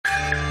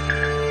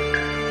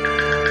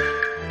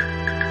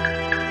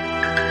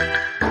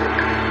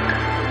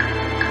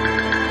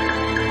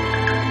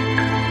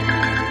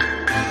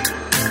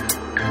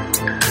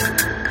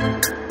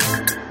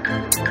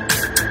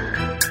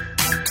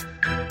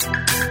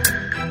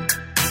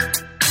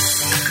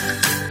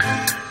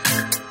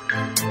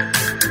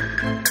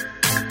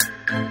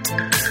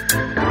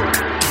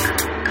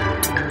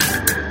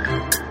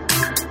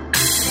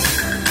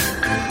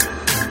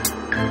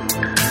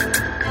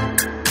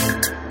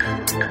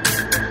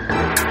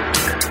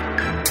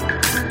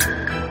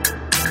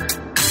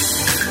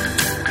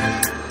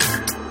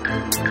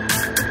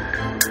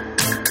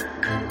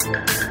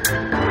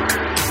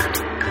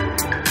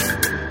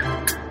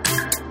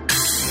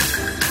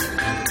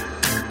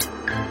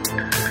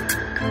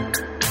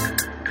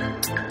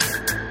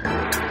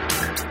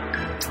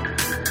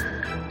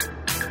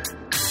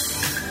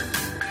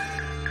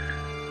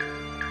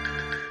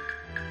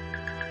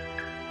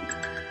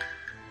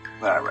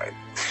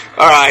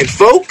right,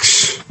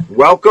 folks,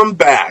 welcome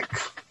back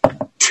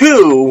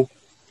to,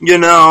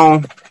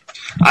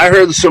 I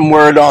heard some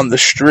word on the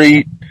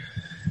street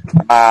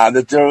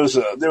that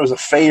there was a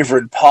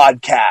favorite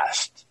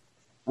podcast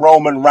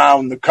roaming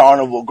around the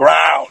carnival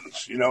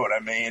grounds, you know what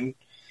I mean?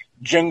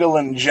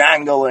 Jingling,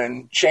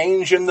 jangling,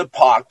 change in the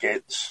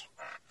pockets,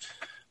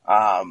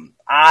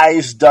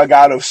 eyes dug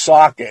out of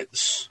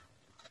sockets,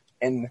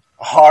 and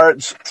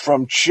hearts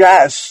from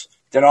chests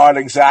that aren't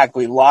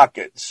exactly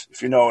lockets,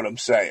 if you know what I'm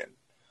saying.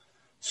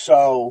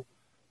 So,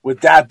 with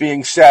that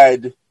being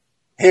said,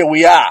 here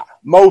we are.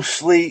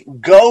 Mostly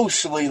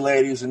ghostly,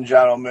 ladies and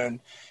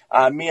gentlemen.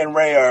 Me and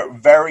Ray are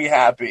very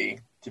happy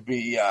to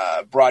be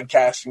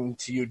broadcasting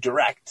to you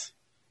direct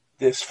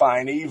this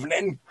fine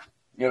evening.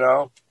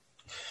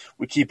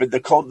 We keep it,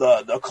 the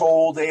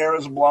cold air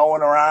is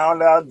blowing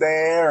around out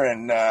there,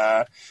 and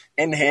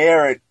in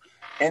here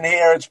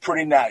it's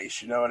pretty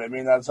nice. You know what I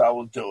mean? That's how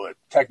we'll do it.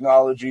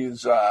 Technology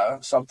is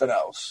something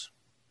else.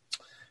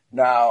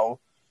 Now,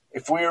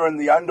 if we were in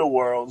the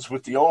underworlds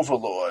with the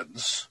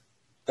overlords,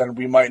 then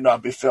we might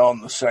not be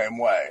feeling the same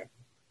way.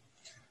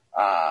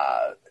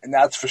 And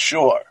that's for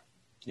sure.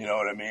 You know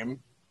what I mean?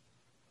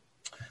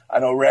 I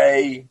know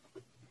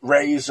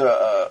Ray's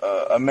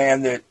a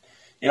man that,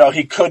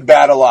 he could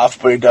battle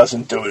off, but he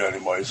doesn't do it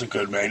anymore. He's a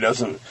good man. He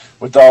doesn't,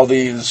 with all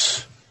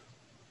these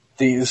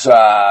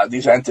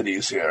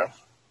entities here.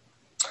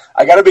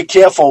 I got to be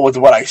careful with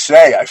what I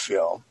say. I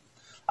feel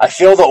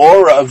the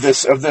aura of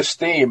this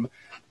theme.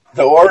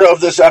 The aura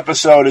of this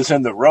episode is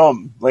in the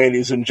room,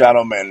 ladies and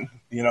gentlemen.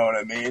 You know what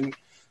I mean?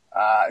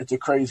 It's a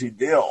crazy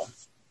deal.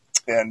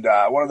 And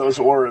one of those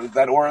aura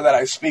that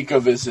I speak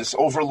of is this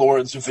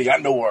overlords of the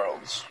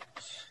underworlds.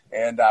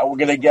 And we're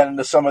going to get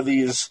into some of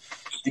these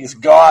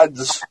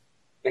gods.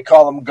 They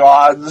call them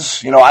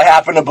gods. I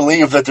happen to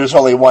believe that there's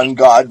only one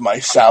god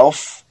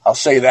myself. I'll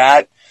say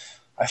that.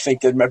 I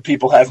think that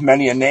people have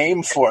many a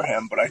name for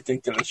him, but I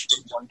think that it's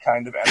just one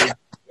kind of energy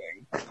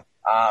thing.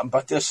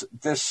 But this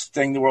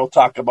thing that we'll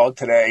talk about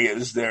today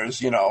is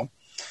there's,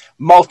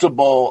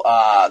 multiple,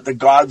 the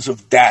gods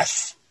of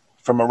death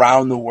from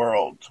around the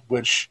world,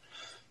 which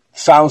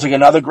sounds like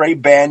another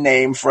great band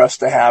name for us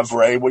to have,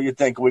 Ray. What do you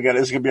think?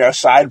 This is going to be our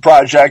side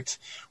project.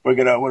 We're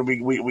going to, when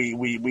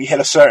we hit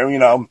a certain,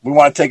 we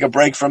want to take a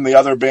break from the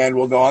other band,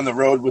 we'll go on the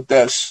road with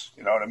this.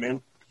 You know what I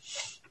mean?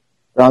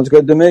 Sounds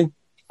good to me.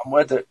 I'm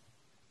with it.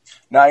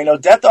 Now,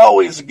 death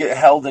always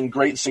held in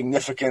great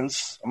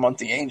significance among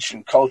the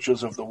ancient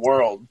cultures of the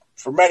world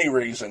for many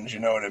reasons, you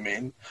know what I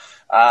mean?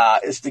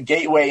 It's the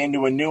gateway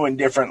into a new and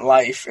different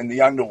life in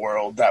the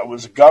underworld that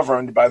was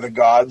governed by the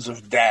gods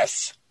of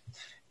death.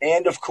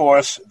 And, of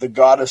course, the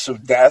goddess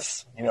of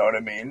death, you know what I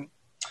mean?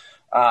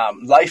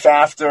 Life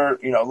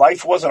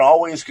wasn't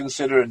always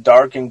considered a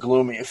dark and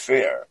gloomy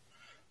affair.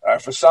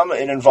 For some,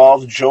 it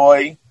involved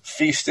joy,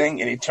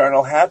 feasting, and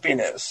eternal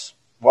happiness.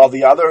 While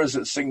the others,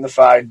 it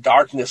signified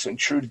darkness and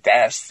true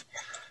death.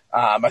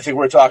 I think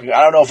I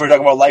don't know if we're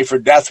talking about life or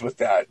death with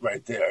that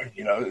right there.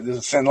 There's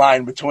a thin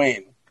line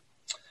between.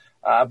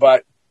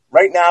 But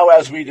right now,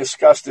 as we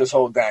discuss this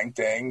whole dang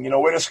thing,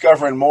 we're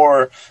discovering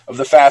more of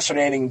the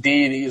fascinating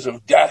deities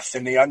of death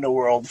in the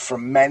underworld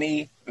from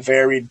many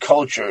varied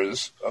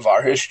cultures of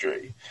our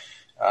history.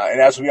 And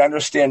as we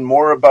understand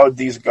more about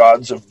these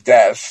gods of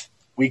death,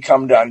 we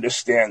come to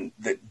understand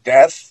that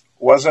death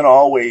wasn't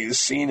always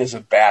seen as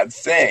a bad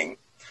thing.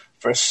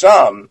 For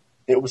some,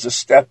 it was a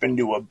step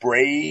into a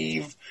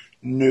brave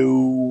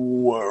new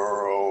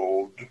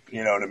world.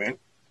 You know what I mean?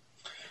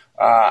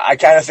 I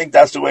kind of think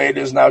that's the way it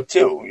is now,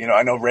 too.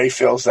 I know Ray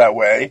feels that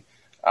way.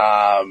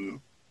 How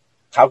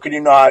could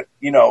you not,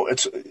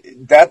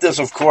 death is,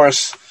 of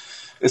course,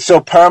 it's so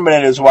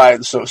permanent is why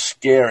it's so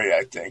scary,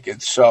 I think.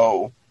 It's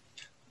so,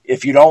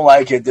 if you don't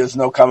like it, there's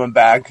no coming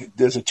back.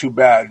 There's a too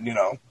bad,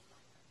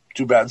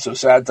 so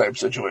sad type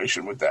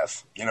situation with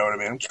death. You know what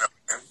I mean?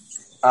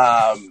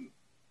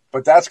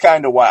 But that's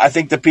kind of why I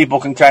think that people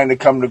can kind of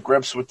come to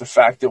grips with the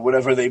fact that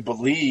whatever they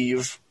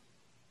believe,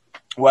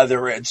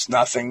 whether it's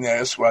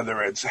nothingness,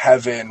 whether it's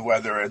heaven,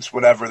 whether it's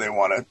whatever they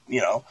want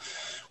to,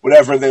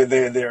 whatever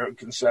their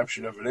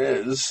conception of it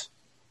is,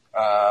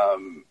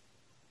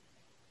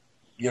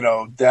 you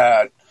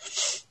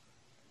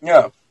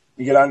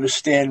can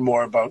understand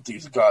more about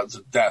these gods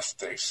of death,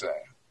 they say.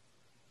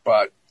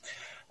 But,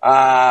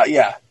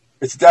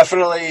 it's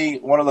definitely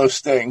one of those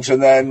things.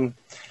 And then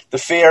the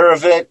fear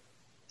of it,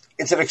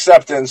 it's an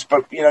acceptance,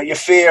 but, you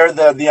fear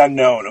the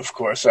unknown, of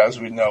course, as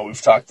we know.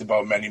 We've talked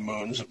about many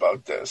moons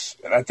about this,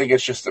 and I think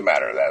it's just a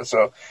matter of that.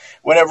 So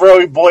when it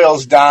really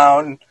boils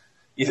down,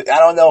 I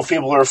don't know if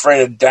people are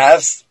afraid of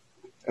death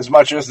as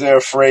much as they're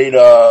afraid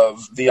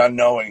of the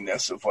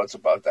unknowingness of what's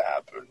about to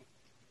happen.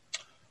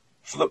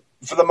 For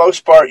the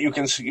most part, you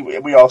can see,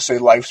 we all say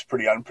life's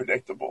pretty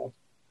unpredictable,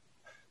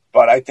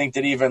 but I think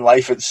that even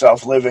life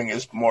itself, living,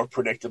 is more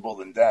predictable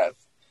than death.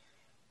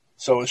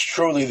 So it's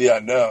truly the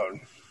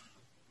unknown.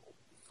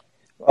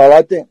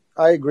 Well,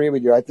 I agree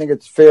with you. I think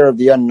it's fear of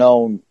the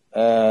unknown,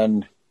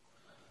 and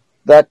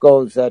that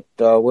goes that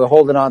we're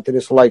holding on to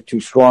this life too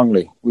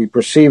strongly. We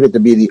perceive it to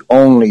be the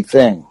only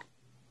thing.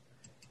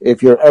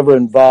 if you're ever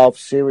involved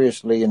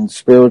seriously in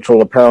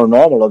spiritual or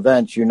paranormal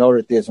events, you know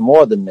that there's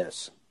more than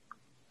this.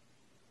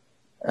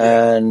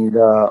 And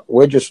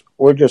we're just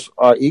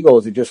our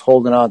egos are just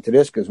holding on to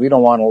this because we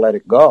don't want to let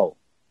it go.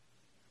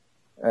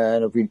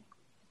 And if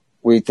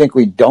we think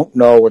we don't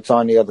know what's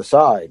on the other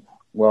side,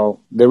 well,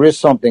 there is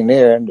something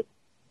there, and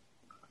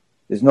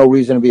there's no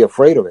reason to be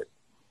afraid of it.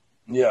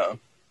 Yeah.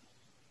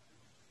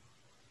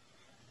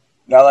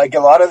 Now, like a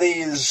lot of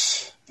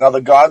these. Now,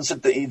 the gods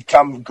that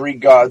come, Greek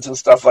gods and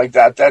stuff like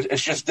that,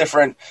 it's just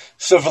different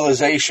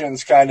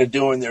civilizations kind of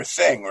doing their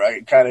thing,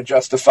 right? Kind of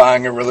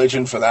justifying a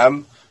religion for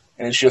them.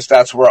 And it's just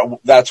that's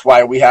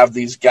why we have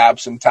these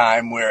gaps in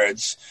time where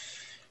it's,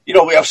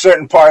 we have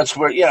certain parts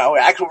where,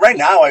 actually right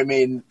now, I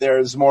mean,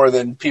 there's more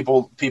than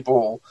people,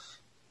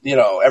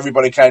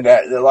 everybody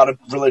a lot of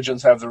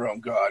religions have their own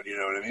God, you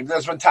know what I mean?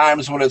 There's been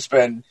times when it's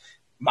been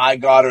my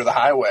God or the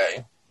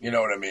highway, you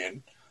know what I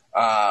mean?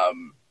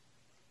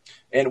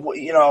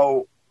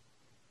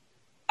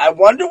 I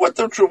wonder what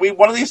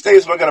one of these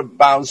days we're going to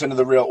bounce into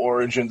the real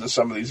origins of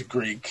some of these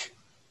Greek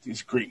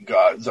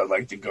gods. I'd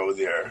like to go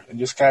there and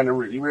just kind of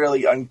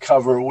really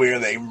uncover where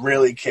they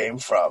really came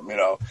from.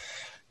 A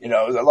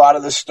lot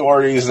of the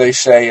stories they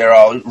say are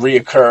all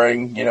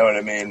reoccurring. You know what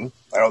I mean?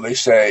 I know they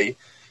say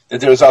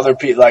that there's other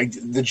people, like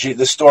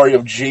the story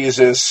of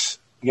Jesus,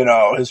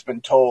 has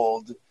been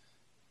told,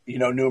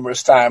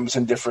 numerous times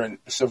in different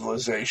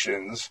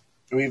civilizations.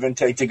 You even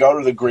to go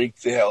to the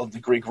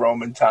Greek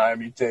Roman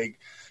time, you take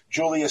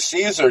Julius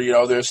Caesar,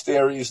 there's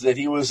theories that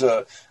he was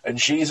a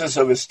Jesus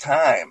of his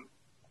time,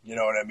 you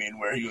know what I mean,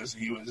 where he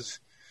was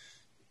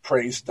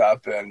praised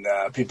up and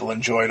people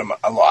enjoyed him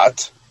a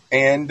lot.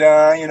 And,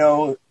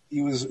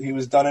 he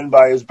was done in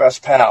by his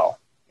best pal,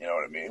 you know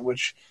what I mean,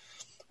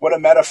 what a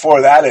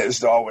metaphor that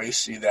is to always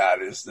see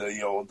that is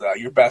the old,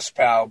 your best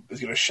pal is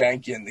going to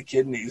shank you in the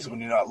kidneys when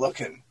you're not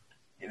looking,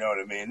 you know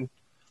what I mean?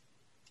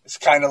 It's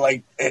kind of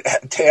like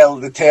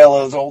the tale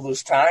as old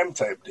as time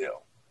type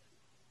deal.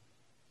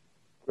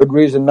 Good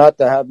reason not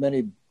to have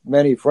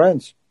many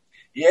friends.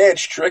 Yeah,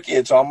 it's tricky.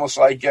 It's almost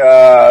like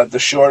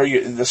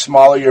the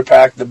smaller your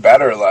pack, the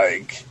better.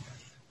 Like,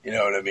 you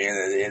know what I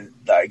mean?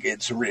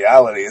 It's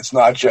reality. It's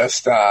not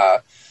just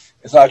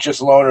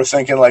loner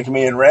thinking like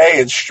me and Ray.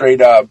 It's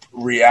straight up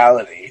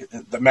reality.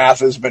 The math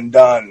has been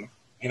done.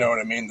 You know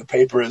what I mean? The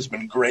paper has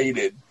been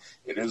graded.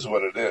 It is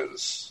what it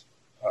is.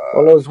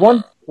 Well, there was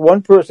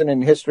one person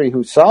in history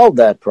who solved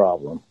that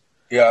problem.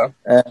 Yeah,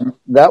 and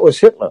that was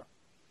Hitler.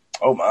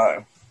 Oh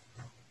my.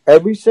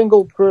 Every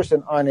single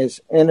person on his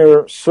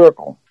inner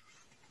circle,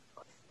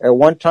 at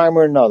one time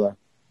or another,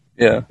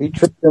 he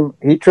tricked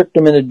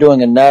them into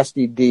doing a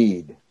nasty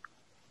deed,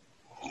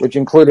 which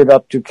included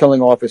up to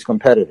killing off his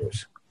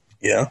competitors.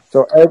 Yeah.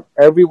 So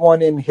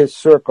everyone in his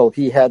circle,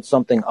 he had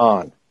something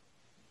on,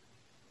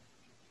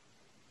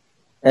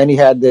 and he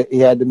had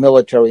the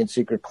military and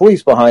secret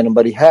police behind him,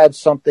 but he had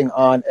something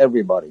on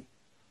everybody,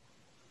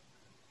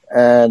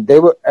 and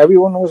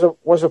everyone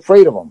was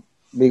afraid of him.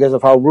 Because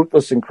of how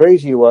ruthless and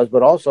crazy he was,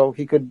 but also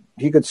he could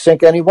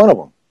sink any one of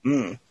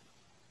them.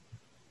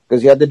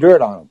 Because he had the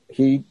dirt on him.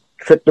 He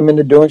tricked them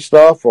into doing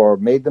stuff or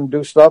made them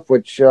do stuff,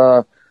 which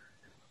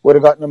would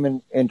have gotten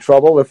them in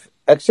trouble if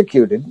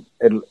executed,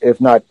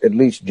 if not at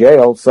least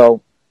jailed.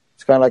 So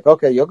it's kind of like,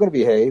 okay, you're going to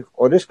behave,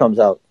 or this comes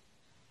out.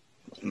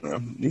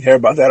 You hear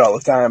about that all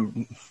the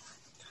time,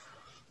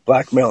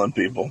 blackmailing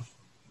people.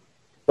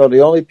 So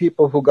the only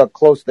people who got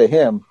close to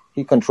him,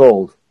 he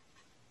controlled.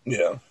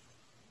 Yeah.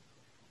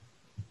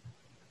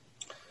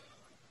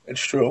 It's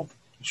true.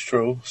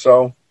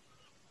 So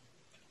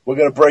we're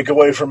going to break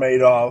away from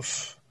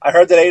Adolf. I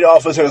heard that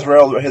Adolf was his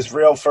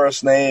real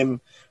first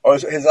name, or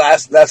his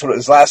last. That's what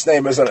his last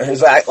name isn't.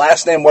 His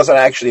last name wasn't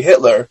actually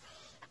Hitler.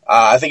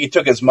 I think he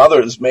took his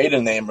mother's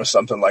maiden name or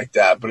something like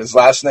that. But his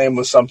last name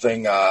was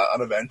something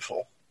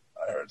uneventful.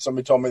 I heard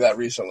somebody told me that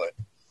recently.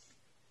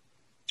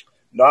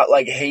 Not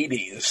like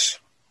Hades,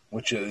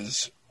 which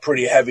is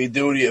pretty heavy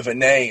duty of a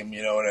name.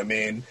 You know what I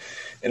mean?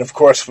 And, of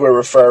course, we're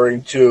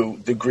referring to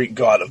the Greek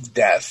god of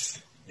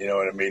death. You know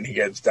what I mean? He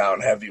gets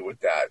down heavy with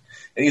that.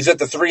 And he's at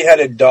the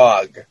three-headed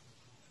dog.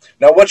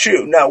 Now,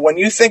 when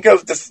you think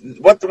of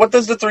what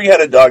does the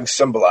three-headed dog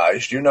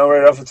symbolize? Do you know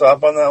right off the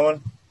top on that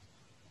one?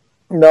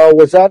 No,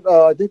 was that,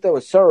 I think that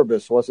was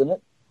Cerberus, wasn't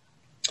it?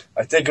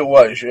 I think it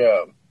was,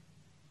 yeah.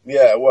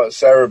 Yeah, it was.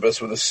 Cerberus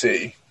with a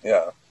C,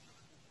 yeah.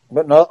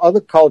 But in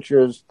other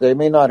cultures, they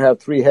may not have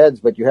three heads,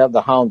 but you have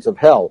the hounds of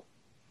hell.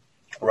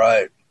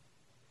 Right.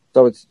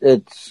 So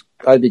it's.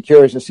 I'd be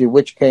curious to see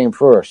which came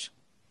first.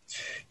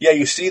 Yeah,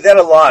 you see that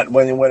a lot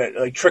when it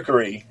like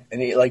trickery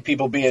and like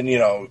people being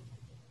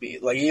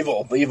like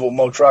evil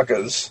mo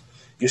truckers.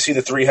 You see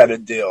the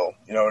three-headed deal.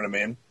 You know what I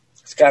mean?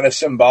 It's kind of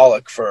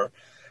symbolic for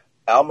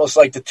almost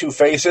like the two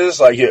faces.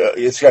 Like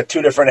it's got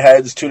two different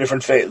heads, three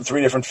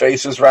different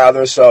faces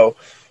rather. So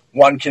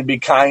one can be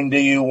kind to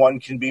you, one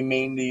can be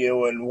mean to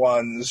you, and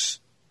one's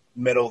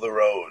middle of the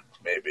road.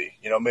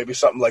 Maybe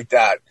something like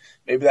that.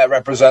 Maybe that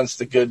represents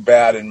the good,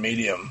 bad, and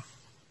medium.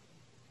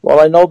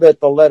 Well, I know that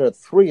the letter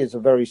 3 is a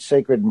very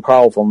sacred and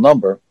powerful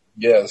number.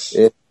 Yes.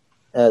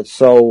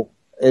 So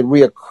it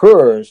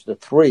reoccurs, the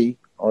three,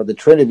 or the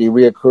Trinity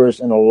reoccurs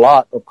in a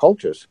lot of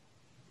cultures.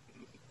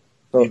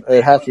 So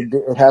it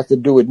has to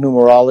do with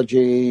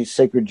numerology,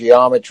 sacred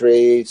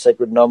geometry,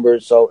 sacred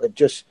numbers. So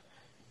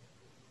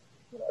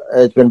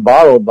it's been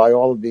borrowed by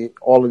all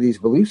of these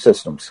belief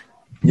systems.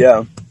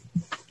 Yeah.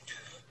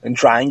 And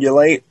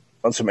triangulate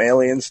on some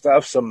alien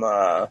stuff, some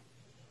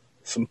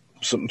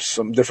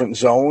different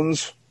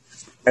zones,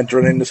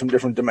 entering into some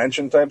different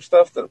dimension type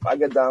stuff that I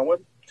get down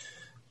with.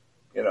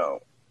 Now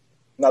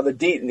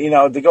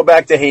to go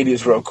back to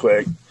Hades real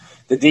quick,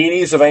 the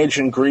deities of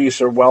ancient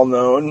Greece are well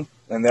known,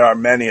 and there are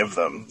many of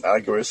them.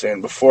 Like we were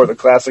saying before, the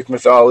classic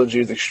mythology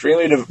is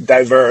extremely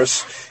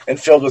diverse and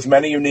filled with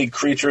many unique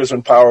creatures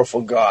and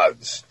powerful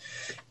gods.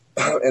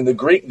 And the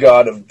Greek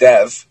god of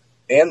death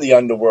and the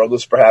underworld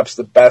is perhaps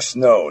the best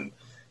known,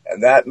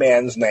 and that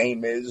man's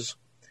name is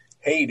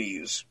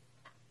Hades.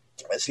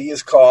 As he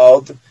is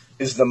called,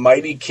 is the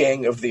mighty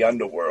king of the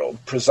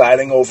underworld,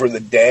 presiding over the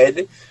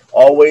dead,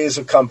 always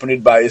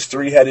accompanied by his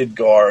three-headed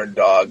guard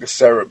dog,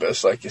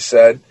 Cerberus, like you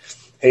said.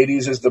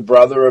 Hades is the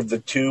brother of the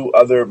two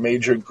other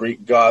major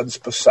Greek gods,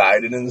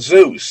 Poseidon and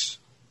Zeus.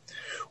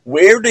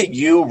 Where do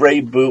you,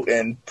 Ray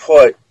Booten,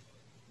 put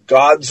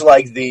gods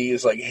like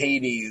these, like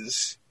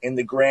Hades, in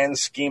the grand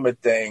scheme of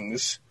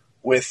things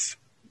with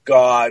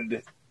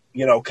God,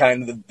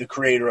 kind of the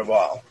creator of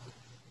all?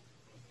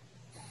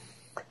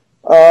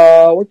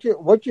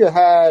 What you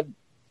had,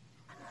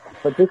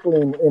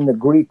 particularly in the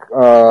Greek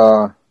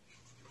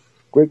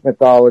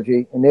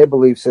mythology, in their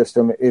belief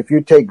system, if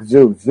you take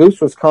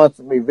Zeus was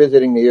constantly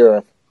visiting the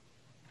earth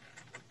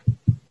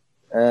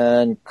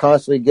and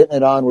constantly getting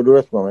it on with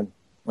Earth women,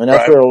 and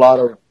that's where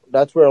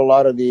a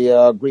lot of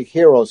the Greek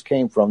heroes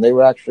came from. They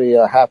were actually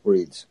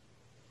half-breeds.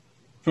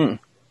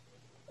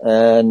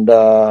 And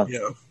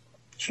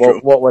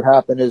what would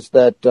happen is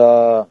that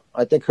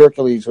I think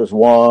Hercules was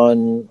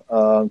one.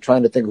 I'm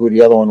trying to think who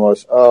the other one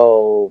was.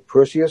 Oh,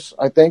 Perseus,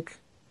 I think.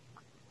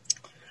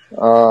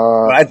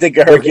 I think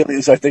of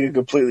Hercules. I think a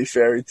completely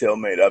fairy tale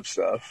made up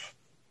stuff.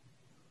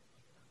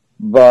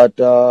 But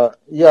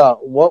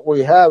what we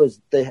have is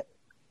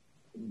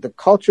the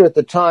culture at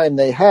the time,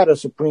 they had a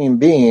supreme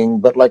being,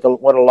 but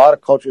what a lot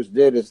of cultures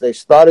did is they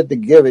started to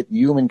give it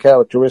human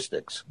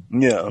characteristics.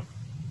 Yeah.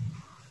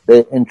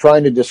 In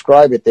trying to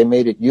describe it, they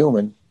made it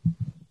human.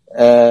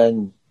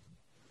 And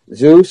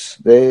Zeus,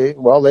 they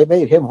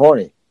made him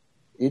horny.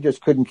 He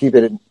just couldn't keep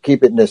it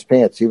in his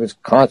pants. He was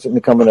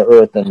constantly coming to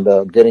Earth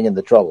and getting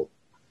into trouble.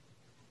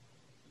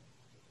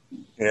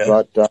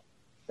 Yeah. But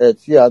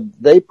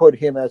they put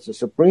him as the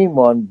supreme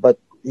one, but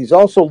he's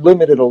also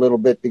limited a little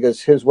bit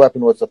because his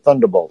weapon was a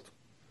thunderbolt.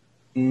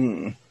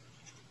 Mm.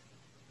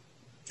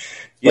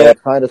 Yeah,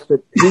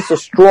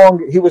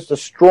 he was the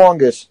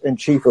strongest and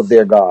chief of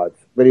their gods,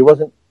 but he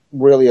wasn't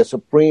really a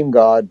supreme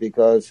god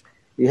because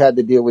he had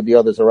to deal with the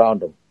others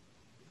around him.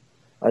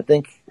 I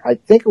think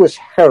it was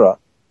Hera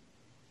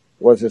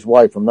was his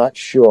wife. I'm not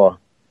sure,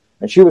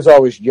 and she was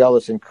always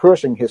jealous and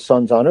cursing his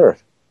sons on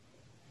Earth.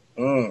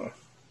 Mm.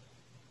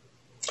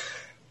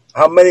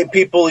 How many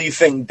people do you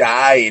think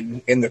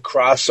died in the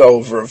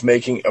crossover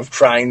of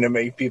trying to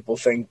make people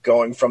think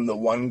going from the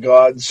one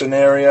god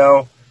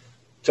scenario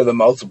to the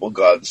multiple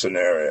god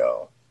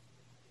scenario?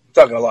 I'm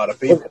talking a lot of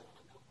people.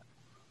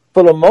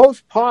 For the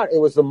most part, it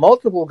was the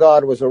multiple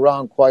god was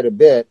around quite a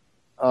bit.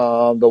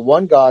 The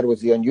one god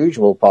was the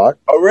unusual part.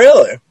 Oh,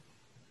 really?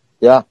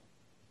 Yeah.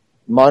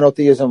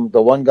 Monotheism,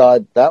 the one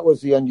god, that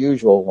was the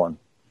unusual one.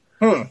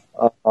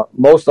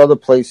 Most other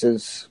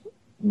places,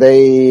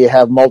 they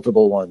have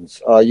multiple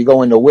ones. You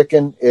go into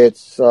Wiccan,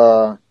 it's,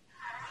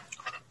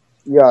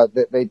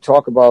 they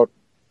talk about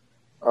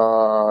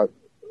the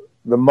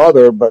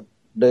mother, but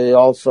they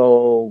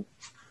also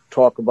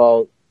talk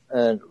about,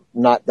 and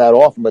not that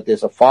often, but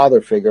there's a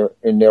father figure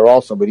in there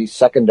also, but he's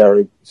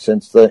secondary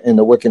since in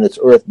the Wiccan it's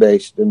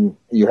earth-based, and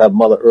you have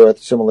Mother Earth,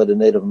 similar to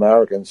Native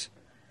Americans.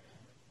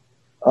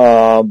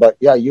 But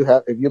yeah,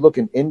 if you look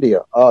in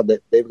India,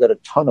 they've got a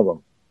ton of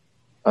them.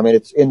 I mean,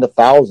 it's in the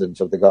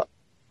thousands of the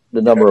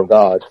number of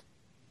gods.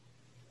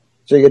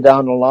 So you get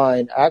down the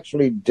line.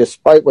 Actually,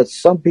 despite what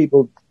some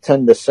people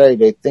tend to say,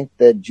 they think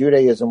that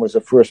Judaism was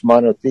the first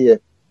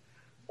monotheist,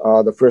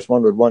 the first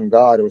one with one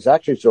God. It was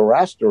actually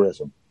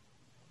Zoroastrianism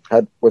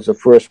was the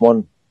first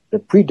one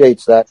that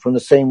predates that from the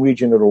same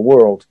region of the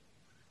world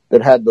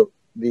that had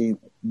the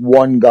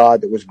one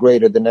God that was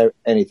greater than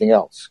anything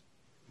else.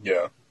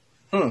 Yeah.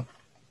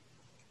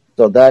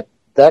 So that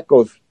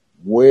goes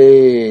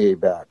way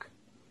back.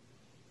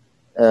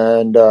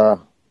 And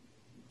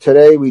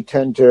today we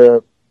tend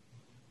to,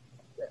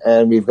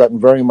 and we've gotten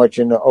very much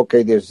into,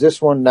 okay, there's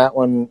this one, that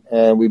one,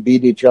 and we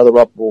beat each other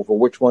up over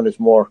which one is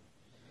more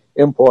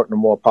important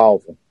and more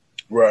powerful.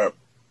 Right.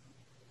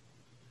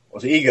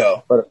 Well, the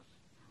ego. But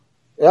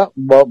at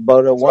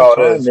one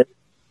time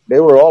they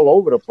were all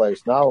over the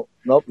place. Now,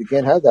 nope, you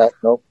can't have that.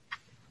 Nope.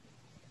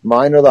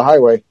 Mine or the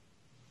highway.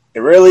 It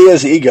really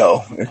is ego.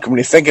 When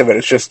you think of it,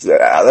 it's just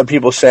other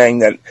people saying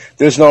that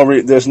there's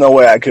no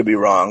way I could be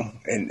wrong,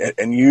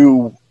 and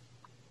you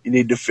you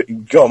need to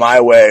go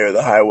my way or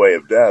the highway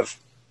of death.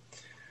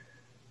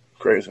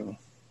 Crazy.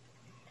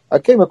 I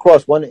came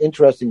across one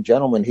interesting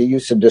gentleman. He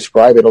used to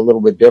describe it a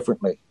little bit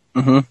differently.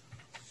 Mm-hmm.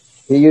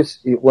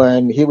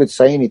 When he would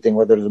say anything,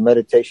 whether it was a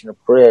meditation or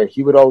prayer,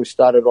 he would always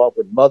start it off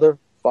with Mother,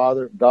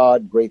 Father,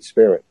 God, Great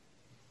Spirit.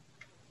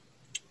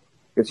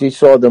 Because he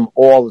saw them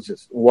all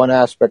as one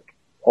aspect,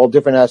 all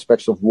different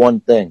aspects of one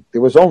thing.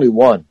 There was only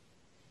one.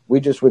 We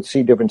just would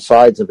see different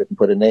sides of it and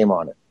put a name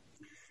on it.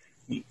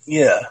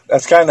 Yeah,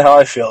 that's kind of how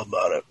I feel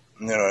about it.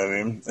 You know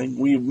what I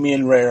mean? Me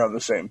and Ray are on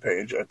the same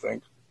page, I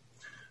think.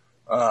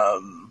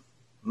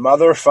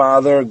 Mother,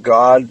 Father,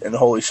 God, and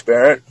Holy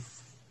Spirit.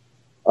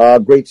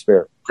 Great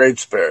Spirit. Great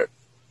Spirit.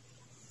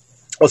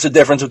 What's the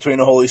difference between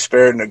a Holy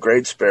Spirit and a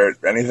Great Spirit?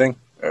 Anything?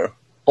 Or?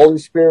 Holy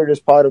Spirit is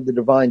part of the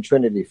Divine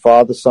Trinity,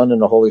 Father, Son,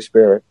 and the Holy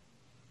Spirit.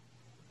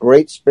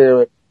 Great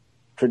Spirit,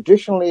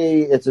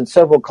 traditionally, it's in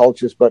several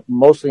cultures, but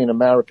mostly in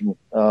American,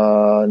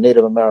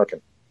 Native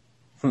American,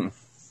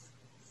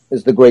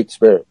 is the Great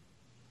Spirit.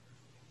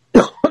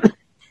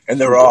 And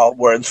they're all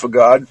words for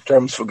God,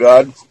 terms for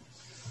God?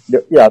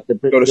 Yeah,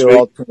 they're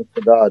all terms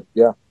for God,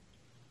 yeah.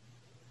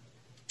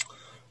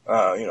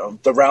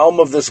 The realm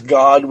of this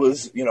God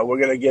was, we're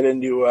going to get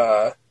into,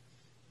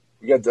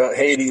 we got the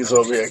Hades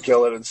over here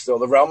killing it still.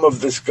 The realm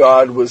of this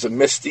God was a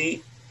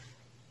misty,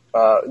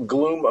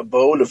 gloom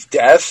abode of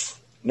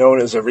death known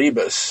as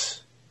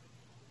Erebus.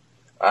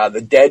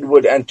 The dead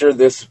would enter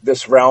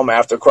this realm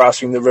after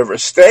crossing the river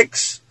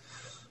Styx,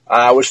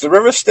 which the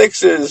river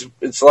Styx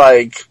it's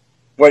like,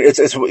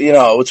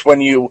 it's when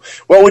you,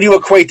 what would you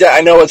equate that?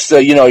 I know it's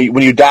the,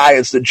 when you die,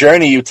 it's the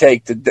journey you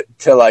take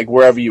to like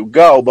wherever you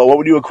go, but what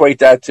would you equate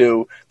that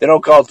to? They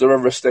don't call it the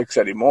river Styx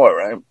anymore,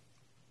 right?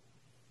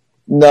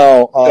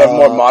 No. They have a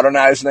more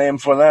modernized name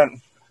for that?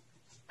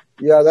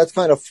 Yeah, that's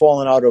kind of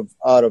fallen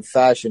out of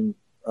fashion.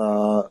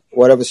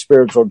 Whatever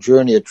spiritual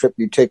journey, a trip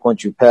you take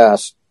once you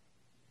pass,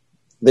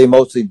 they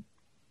mostly,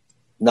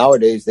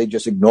 nowadays, they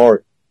just ignore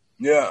it.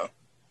 Yeah.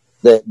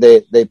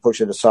 They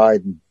push it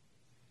aside. And,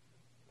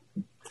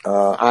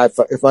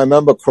 if I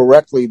remember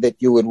correctly, that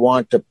you would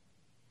want to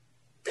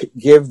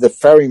give the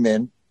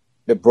ferryman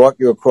that brought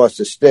you across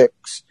the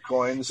Styx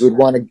coins. You would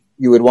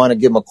want to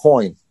give him a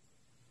coin.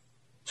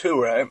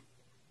 2, right?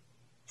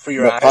 For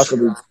your eyes.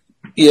 Possibly.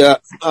 Yeah.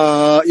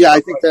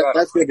 I think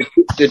that's where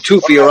the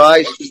 2 for your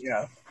eyes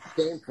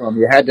came from.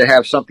 You had to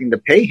have something to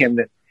pay him,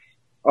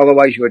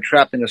 otherwise you were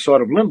trapped in a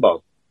sort of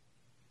limbo.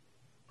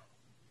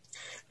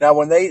 Now,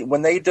 when they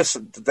make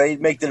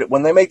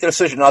the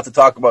decision not to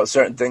talk about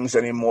certain things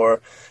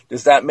anymore,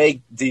 does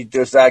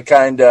that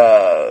kind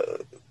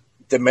of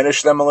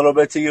diminish them a little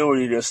bit to you, or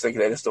you just think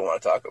they just don't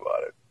want to talk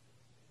about it?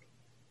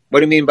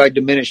 What do you mean by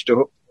diminished?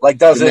 Like,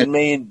 does it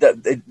mean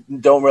that they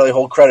don't really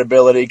hold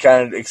credibility?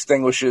 Kind of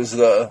extinguishes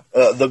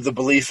the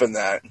belief in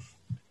that.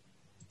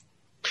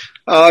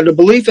 The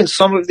belief in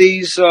some of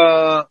these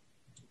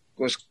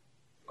was,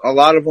 a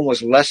lot of them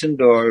was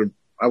lessened, or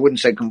I wouldn't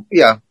say,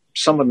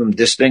 some of them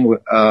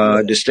distinguished,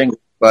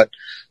 but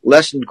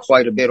lessened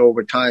quite a bit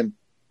over time.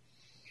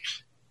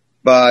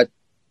 But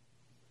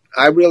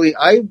I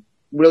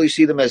really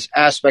see them as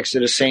aspects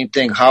of the same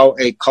thing, how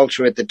a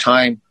culture at the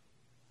time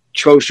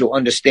chose to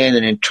understand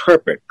and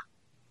interpret.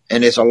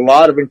 And there's a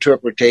lot of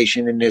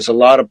interpretation, and there's a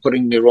lot of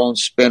putting their own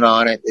spin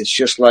on it. It's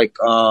just like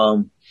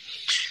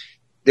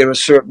there are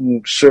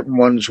certain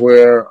ones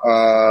where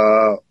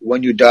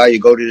when you die, you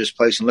go to this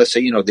place, and let's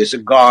say, there's a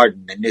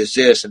garden, and there's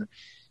this, and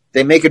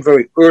they make it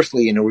very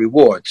earthly in the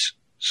rewards.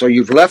 So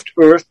you've left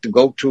Earth to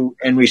go to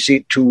and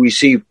receive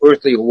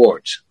earthly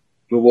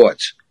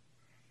rewards.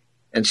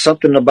 And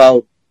something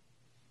about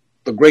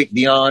the great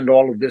beyond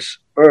all of this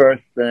Earth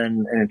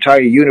and an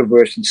entire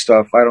universe and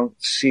stuff, I don't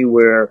see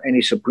where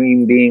any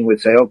supreme being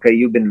would say, okay,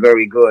 you've been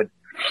very good.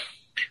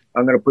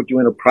 I'm going to put you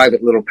in a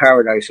private little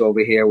paradise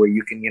over here where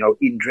you can,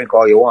 eat and drink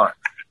all you want.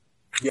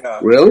 Yeah.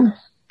 Really?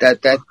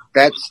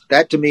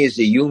 That to me is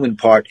the human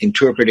part,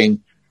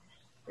 interpreting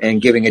and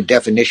giving a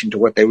definition to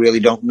what they really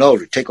don't know,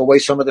 to take away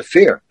some of the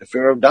fear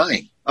of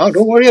dying. Oh,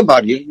 don't worry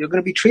about it. You're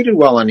going to be treated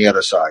well on the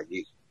other side.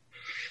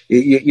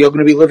 You're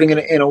going to be living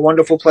in a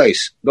wonderful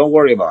place. Don't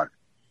worry about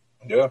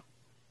it. Yeah.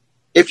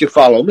 If you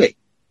follow me.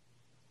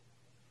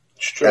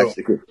 It's true.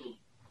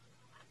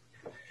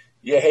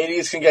 Yeah,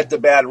 Hades can get the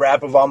bad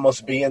rap of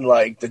almost being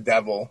like the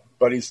devil,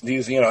 but he's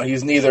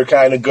neither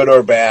kind of good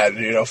or bad,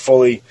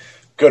 fully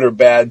good or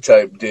bad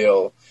type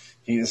deal.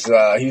 He's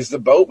the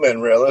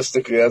boatman,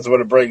 realistically. That's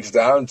what it breaks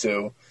down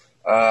to.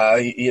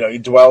 He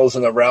dwells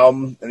in the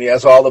realm, and he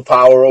has all the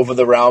power over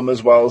the realm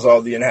as well as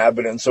all the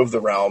inhabitants of the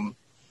realm.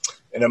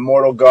 An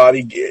immortal god,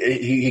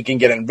 he can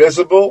get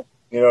invisible,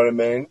 you know what I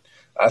mean?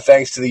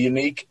 Thanks to the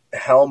unique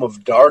helm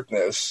of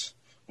darkness,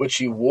 which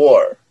he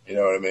wore, you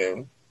know what I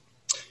mean?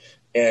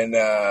 And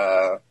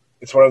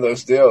it's one of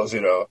those deals,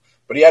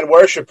 But he had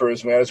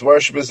worshippers, man. His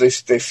worshippers, they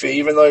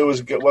even though he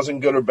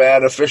wasn't good or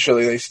bad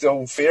officially, they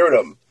still feared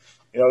him.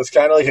 It's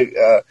kind of like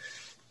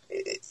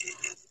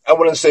I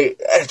wouldn't say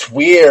it's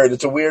weird.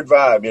 It's a weird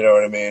vibe. You know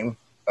what I mean?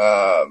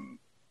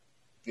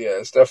 Yeah,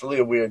 it's definitely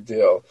a weird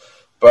deal.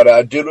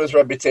 But due to his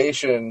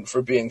reputation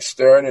for being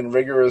stern and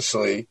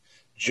rigorously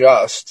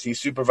just, he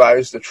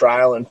supervised the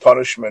trial and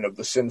punishment of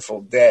the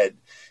sinful dead,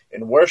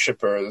 and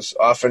worshippers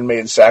often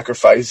made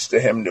sacrifices to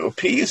him to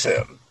appease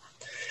him.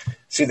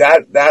 See,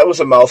 that was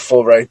a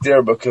mouthful right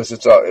there, because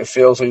it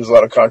feels like there's a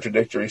lot of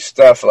contradictory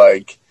stuff.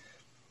 Like,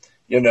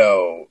 you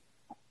know,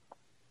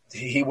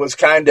 he was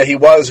kind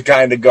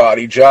of God.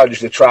 He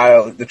judged the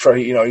trial,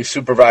 he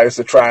supervised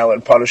the trial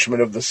and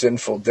punishment of the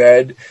sinful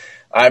dead.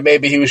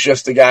 Maybe he was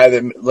just the guy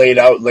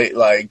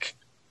that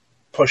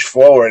pushed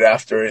forward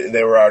after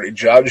they were already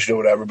judged or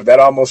whatever. But that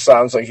almost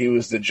sounds like he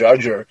was the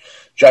judge,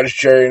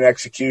 jury, and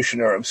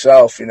executioner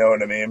himself. You know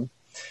what I mean?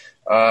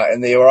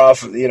 And they were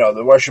often,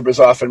 the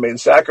worshipers often made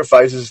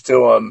sacrifices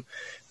to him.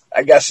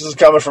 I guess this is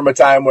coming from a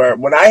time where,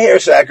 when I hear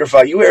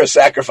sacrifice, you hear a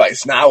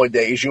sacrifice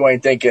nowadays, you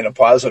ain't thinking a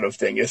positive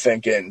thing. You're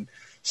thinking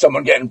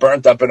someone getting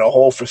burnt up in a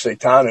hole for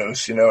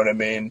Satanus. You know what I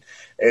mean?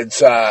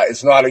 It's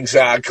not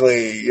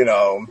exactly,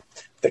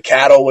 the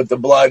cattle with the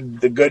blood,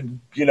 the good,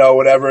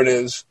 whatever it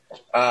is.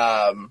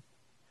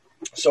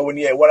 So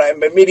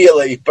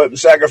but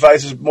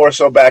sacrifices more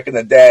so back in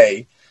the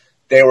day,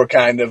 they were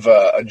kind of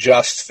a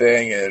just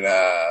thing, and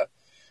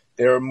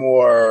they were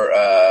more,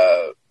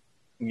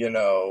 they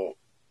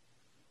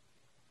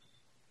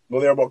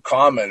were more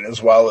common,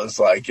 as well as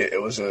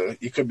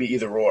it could be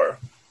either or.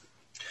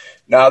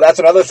 Now that's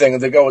another thing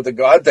to go with the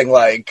God thing.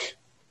 Like,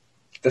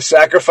 the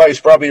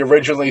sacrifice probably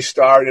originally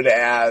started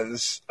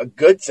as a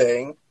good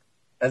thing,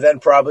 and then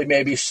probably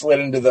maybe slid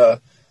into the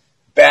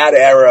bad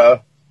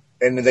era,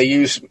 and they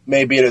use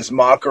maybe it as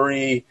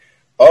mockery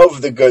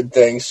of the good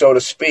thing, so to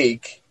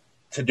speak,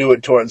 to do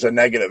it towards a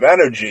negative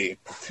energy.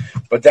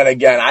 But then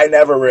again, I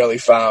never really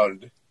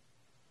found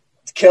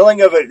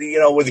killing of it,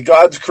 with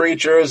God's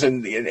creatures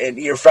and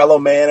your fellow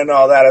man and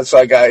all that. It's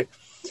like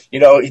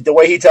the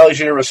way he tells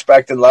you to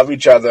respect and love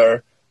each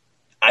other,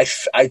 I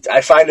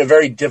find it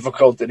very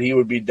difficult that he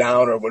would be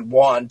down or would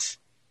want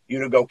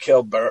you to go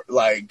kill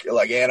like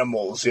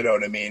animals, you know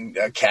what I mean?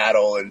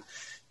 Cattle and,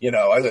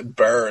 I said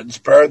birds.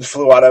 Birds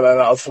flew out of my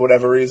mouth for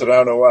whatever reason. I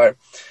don't know why.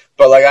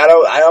 But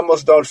I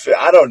almost don't feel,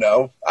 I don't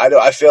know.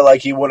 I feel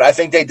like he wouldn't. I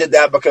think they did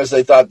that because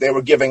they thought they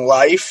were giving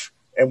life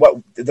and what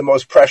the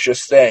most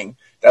precious thing.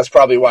 That's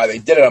probably why they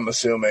did it, I'm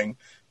assuming.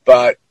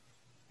 But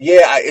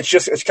yeah,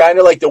 it's kind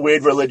of like the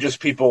weird religious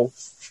people.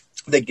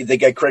 They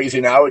get crazy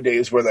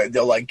nowadays where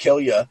they'll kill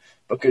you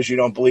because you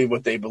don't believe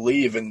what they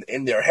believe, and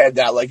in their head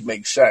that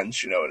makes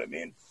sense. You know what I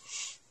mean?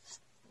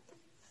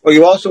 Well,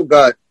 you also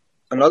got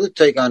another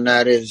take on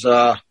that is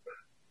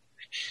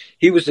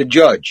he was the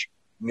judge.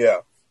 Yeah.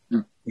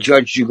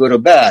 Judged you good or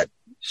bad.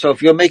 So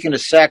if you're making the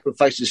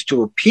sacrifices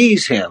to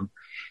appease him,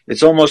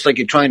 it's almost like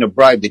you're trying to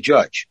bribe the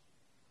judge.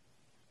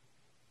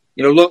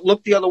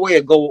 Look the other way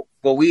and go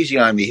easy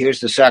on me. Here's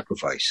the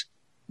sacrifice.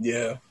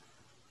 Yeah.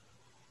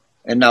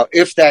 And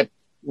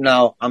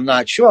now I'm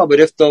not sure, but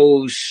if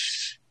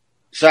those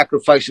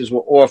sacrifices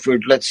were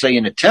offered, let's say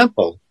in a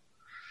temple,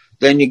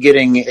 then you're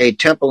getting a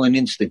temple and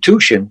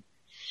institution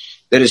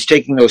that is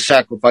taking those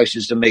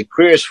sacrifices to make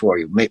prayers for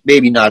you.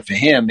 Maybe not for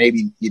him.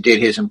 Maybe you did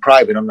his in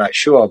private. I'm not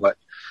sure. But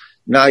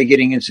now you're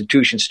getting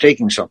institutions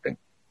taking something.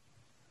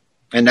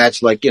 And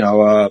that's like,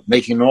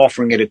 making an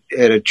offering at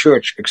a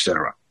church,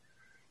 etc.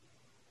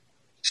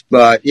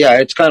 But yeah,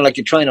 it's kind of like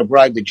you're trying to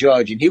bribe the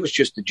judge, and he was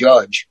just the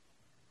judge.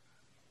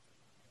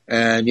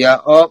 And yeah,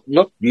 oh,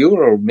 look, you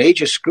were a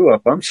major screw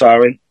up. I'm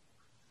sorry.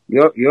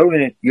 You're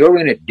in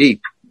it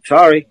deep.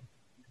 Sorry.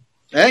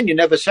 And you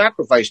never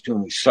sacrificed to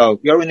me,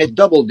 so you're in it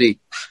double deep.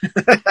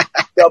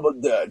 Double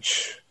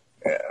Dutch.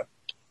 Yeah.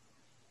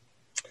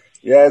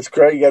 Yeah, it's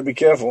great. You gotta be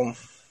careful.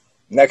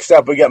 Next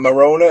up, we got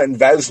Morona and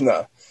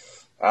Vesna.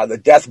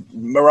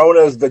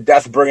 Morona is the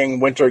death-bringing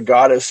winter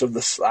goddess of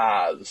the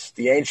Slavs.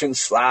 The ancient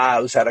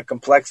Slavs had a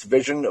complex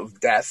vision of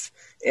death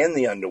in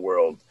the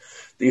underworld.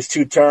 These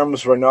two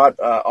terms were not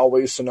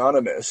always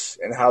synonymous,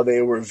 and how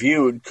they were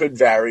viewed could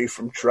vary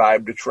from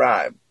tribe to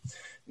tribe.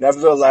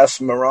 Nevertheless,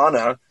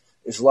 Morona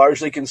is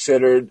largely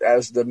considered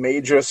as the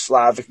major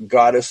Slavic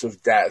goddess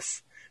of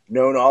death,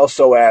 known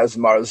also as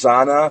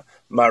Marzana,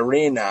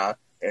 Marina,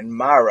 and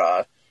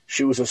Mara.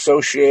 She was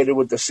associated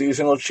with the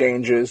seasonal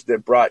changes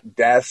that brought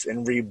death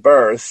and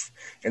rebirth.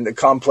 In the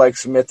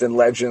complex myth and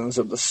legends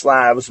of the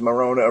Slavs,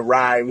 Morona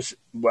arrives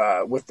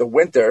with the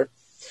winter,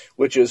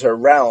 which is her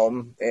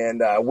realm,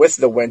 and with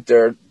the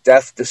winter,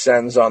 death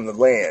descends on the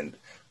land.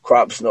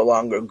 Crops no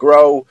longer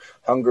grow,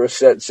 hunger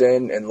sets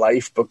in, and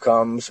life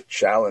becomes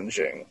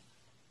challenging.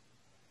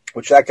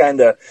 Which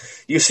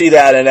you see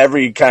that in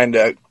every kind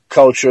of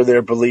culture,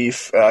 their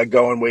belief,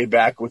 going way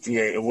back with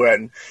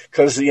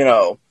because,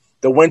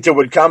 the winter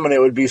would come and it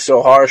would be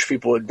so harsh,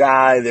 people would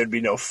die, there'd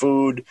be no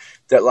food,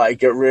 that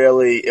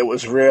it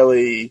was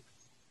really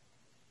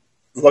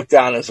looked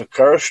down as a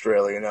curse,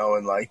 really, and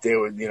they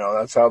would,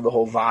 that's how the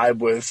whole vibe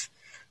with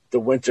the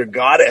winter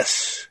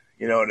goddess,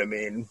 you know what I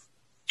mean?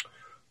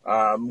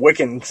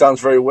 Wiccan sounds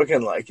very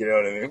Wiccan-like, you know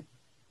what I mean?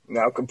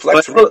 Now,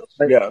 complex,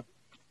 yeah.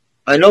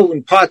 I know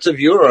in parts of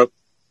Europe,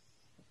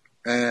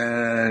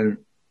 and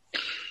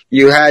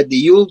you had the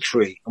Yule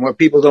tree. And what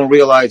people don't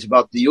realize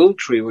about the Yule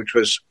tree, which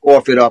was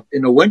offered up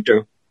in the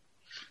winter,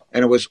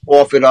 and it was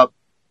offered up,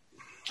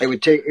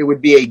 it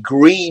would be a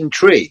green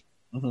tree,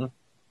 and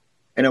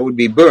it would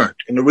be burnt.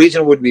 And the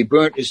reason it would be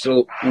burnt is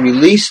to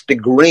release the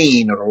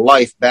green or the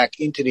life back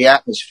into the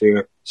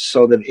atmosphere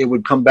so that it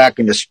would come back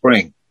in the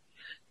spring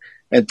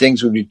and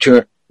things would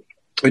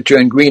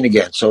return green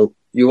again. So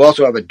you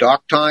also have a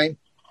dark time,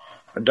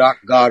 a dark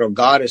god or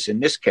goddess in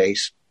this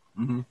case,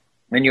 and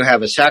you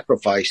have a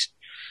sacrifice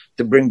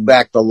to bring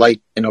back the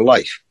light in a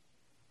life.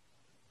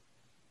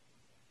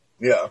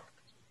 Yeah.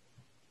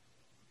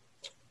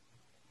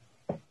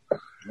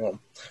 Well,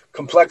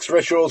 complex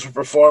rituals were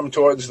performed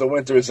towards the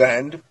winter's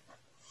end.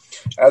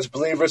 As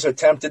believers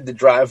attempted to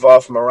drive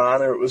off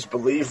Marana, it was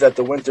believed that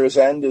the winter's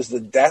end is the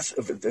death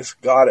of this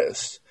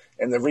goddess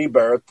and the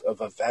rebirth of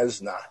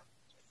Avesna,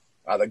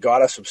 the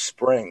goddess of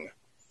spring.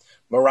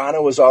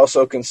 Marana was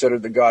also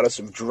considered the goddess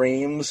of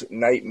dreams,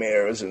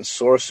 nightmares, and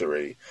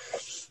sorcery,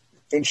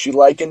 and she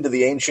likened to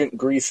the ancient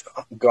Greek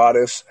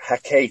goddess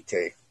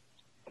Hecate.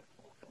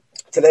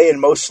 Today, in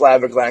most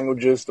Slavic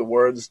languages, the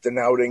words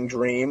denoting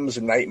dreams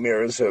and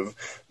nightmares have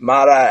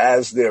Mara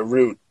as their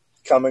root,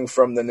 coming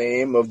from the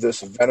name of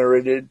this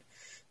venerated,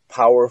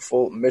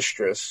 powerful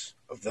mistress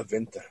of the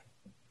winter.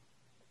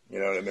 You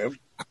know what I mean?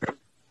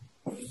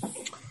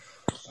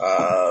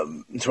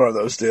 It's one of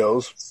those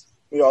deals.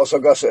 We also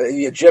got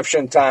the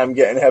Egyptian time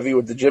getting heavy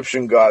with the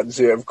Egyptian gods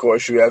here. Of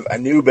course, you have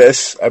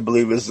Anubis, I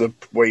believe is the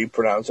way you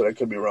pronounce it. I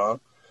could be wrong.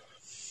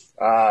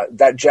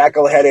 That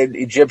jackal-headed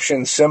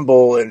Egyptian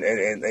symbol and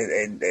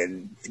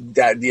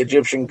that the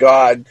Egyptian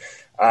god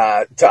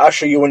to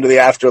usher you into the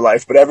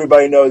afterlife. But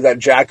everybody knows that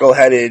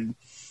jackal-headed,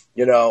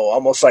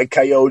 almost like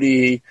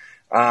coyote,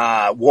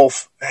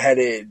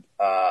 wolf-headed,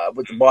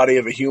 with the body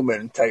of a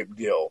human type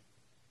deal.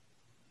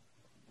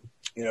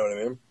 You know what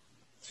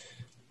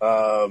I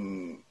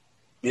mean?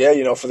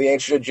 Yeah, for the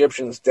ancient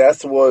Egyptians,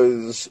 death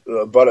was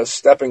but a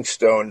stepping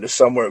stone to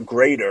somewhere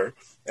greater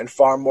and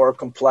far more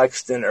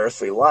complex than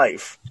earthly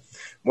life.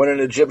 When an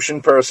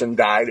Egyptian person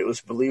died, it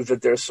was believed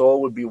that their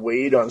soul would be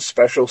weighed on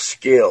special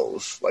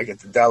scales, like at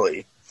the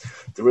Delhi.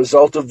 The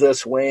result of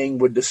this weighing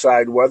would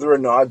decide whether or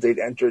not they'd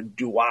enter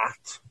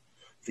Duat,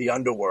 the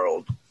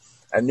underworld.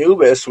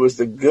 Anubis was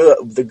the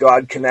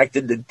god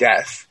connected to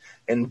death,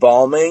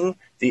 embalming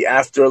the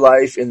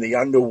afterlife in the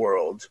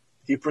underworld.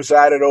 He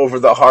presided over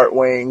the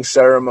heart-weighing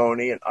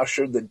ceremony and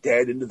ushered the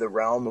dead into the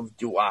realm of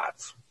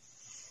Duat.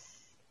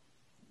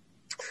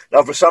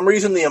 Now, for some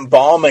reason, the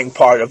embalming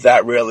part of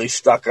that really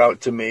stuck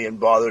out to me and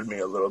bothered me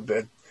a little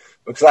bit,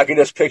 because I can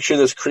just picture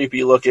this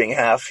creepy-looking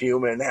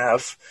half-human,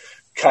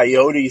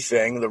 half-coyote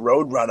thing, the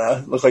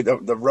Roadrunner. Looks like the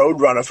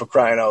Roadrunner, for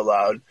crying out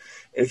loud.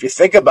 If you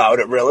think about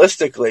it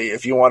realistically,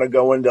 if you want to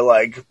go into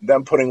like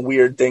them putting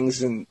weird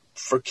things in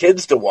for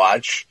kids to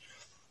watch,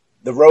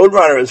 the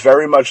Roadrunner is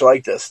very much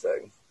like this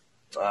thing.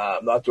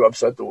 Not to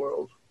upset the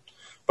world.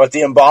 But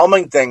the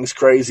embalming thing's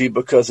crazy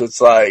because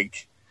it's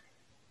like,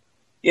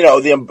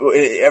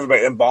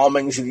 everybody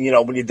embalmings,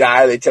 when you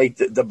die, they take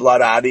the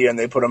blood out of you and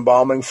they put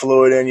embalming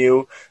fluid in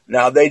you.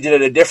 Now, they did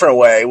it a different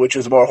way, which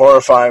is more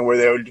horrifying, where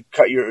they would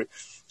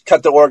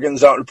cut the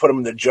organs out and put them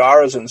in the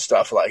jars and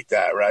stuff like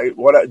that, right?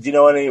 Do you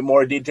know any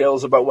more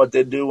details about what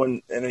they do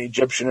in an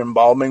Egyptian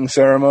embalming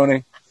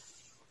ceremony?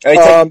 They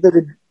would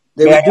do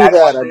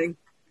that.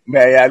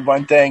 May I add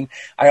one thing?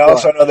 I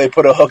also know they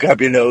put a hook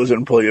up your nose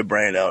and pull your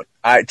brain out.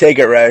 All right, take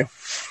it, Ray.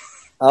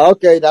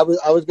 Okay, I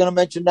was going to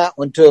mention that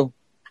one too.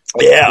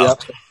 Yeah.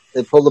 Yep.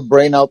 They pull the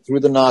brain out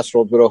through the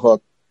nostrils with a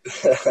hook.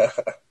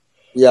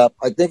 Yeah,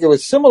 I think it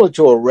was similar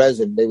to a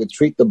resin. They would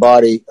treat the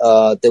body.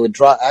 They would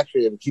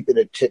keep it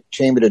in a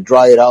chamber to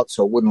dry it out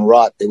so it wouldn't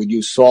rot. They would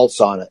use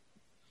salts on it.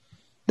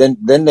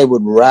 Then they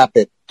would wrap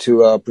it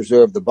to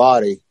preserve the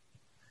body.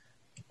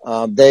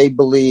 They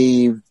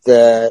believed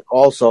that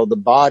also the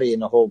body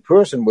and the whole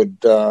person would,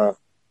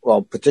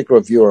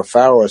 particularly if you were a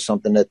pharaoh or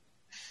something, that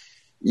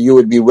you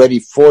would be ready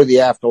for the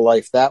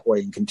afterlife that way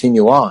and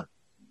continue on.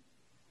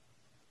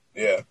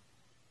 Yeah.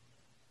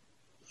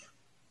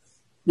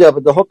 Yeah,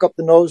 but the hook up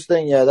the nose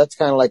thing, that's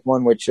kind of like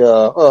one which,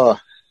 okay,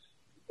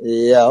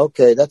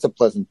 that's a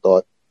pleasant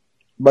thought.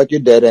 But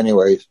you're dead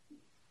anyways.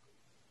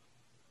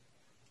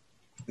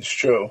 It's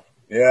true.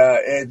 Yeah,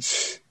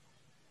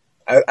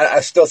 I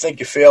still think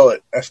you feel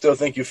it. I still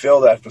think you feel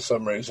that for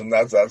some reason.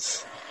 When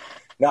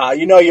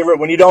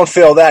you don't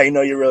feel that,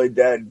 you're really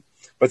dead.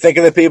 But think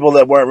of the people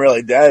that weren't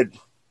really dead.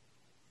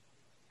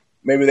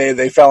 Maybe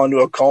they fell into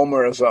a coma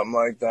or something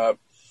like that.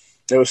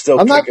 They were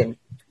still kicking.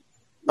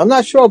 I'm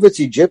not sure if it's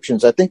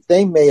Egyptians. I think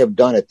they may have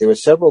done it. There were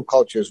several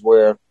cultures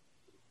where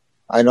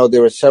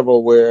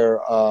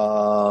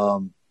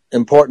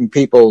important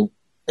people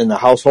in the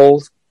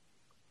household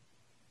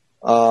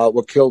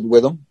were killed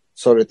with them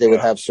so that they would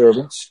have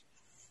servants,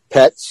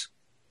 pets,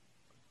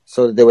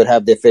 so that they would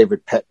have their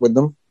favorite pet with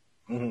them.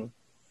 Mm-hmm.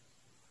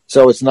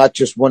 So it's not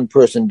just one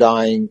person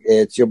dying.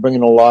 You're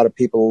bringing a lot of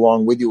people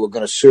along with you who are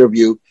going to serve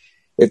you.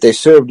 If they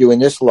served you in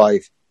this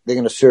life, they're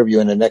going to serve you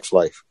in the next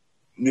life.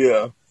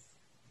 Yeah.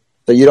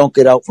 So you don't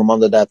get out from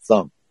under that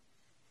thumb.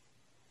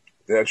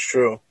 That's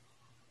true.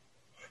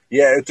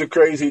 Yeah, it's a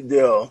crazy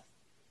deal.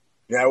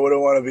 Yeah, I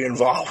wouldn't want to be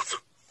involved.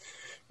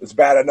 It's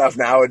bad enough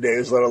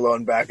nowadays, let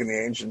alone back in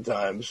the ancient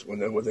times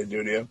what they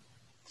do to you.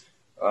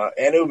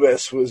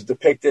 Anubis was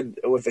depicted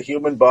with a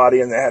human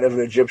body and the head of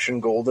an Egyptian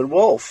golden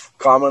wolf,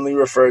 commonly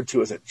referred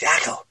to as a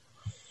jackal.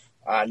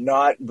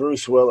 Not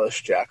Bruce Willis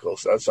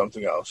jackals, that's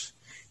something else.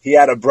 He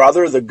had a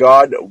brother, the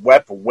god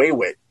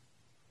Wep-Wewit.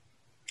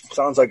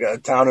 Sounds like a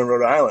town in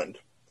Rhode Island.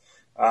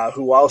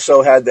 Who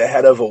also had the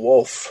head of a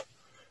wolf.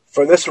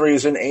 For this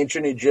reason,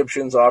 ancient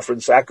Egyptians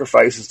offered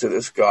sacrifices to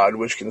this god,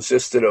 which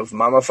consisted of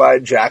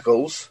mummified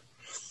jackals.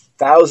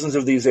 Thousands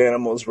of these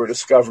animals were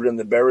discovered in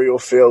the burial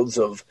fields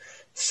of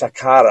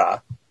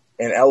Saqqara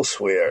and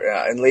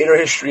elsewhere. In later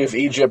history of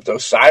Egypt,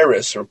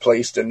 Osiris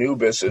replaced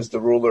Anubis as the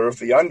ruler of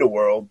the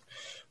underworld,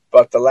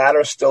 but the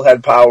latter still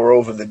had power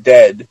over the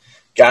dead,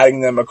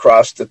 guiding them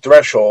across the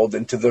threshold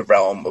into the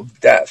realm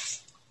of death.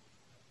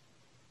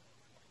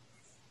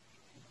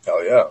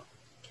 Hell yeah.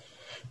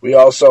 We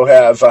also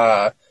have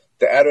the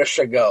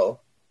Ereshkigal,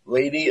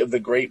 Lady of the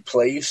Great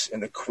Place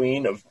and the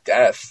Queen of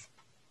Death.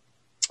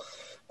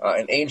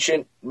 In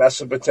ancient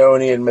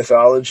Mesopotamian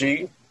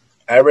mythology,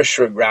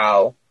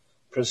 Ereshkigal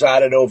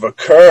presided over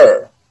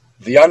Ker,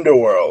 the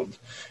underworld,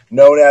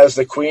 known as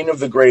the Queen of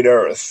the Great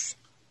Earth.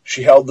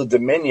 She held the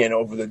dominion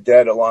over the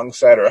dead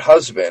alongside her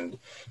husband,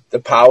 the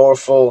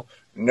powerful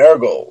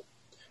Nergal.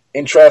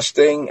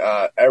 Interesting,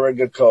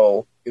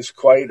 Ereshkigal is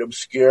quite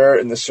obscure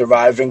in the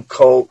surviving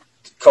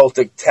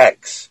cultic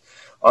texts.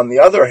 On the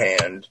other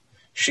hand,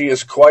 she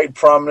is quite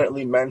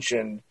prominently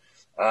mentioned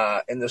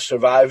in the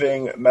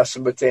surviving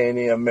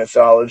Mesopotamian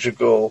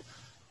mythological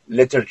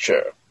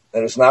literature.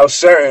 It is now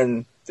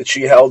certain that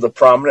she held a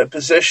prominent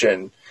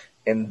position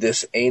in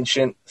this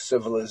ancient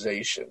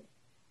civilization.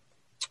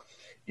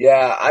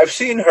 Yeah, I've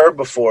seen her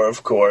before,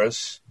 of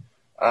course.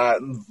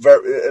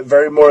 Very,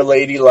 very more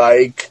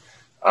ladylike.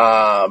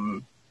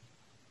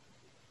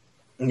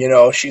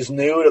 She's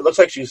nude. It looks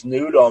like she's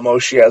nude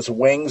almost. She has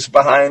wings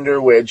behind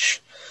her,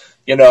 which,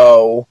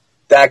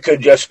 that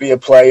could just be a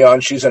play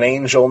on she's an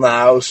angel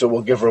now, so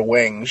we'll give her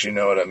wings, you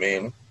know what I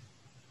mean?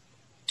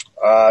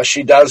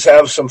 She does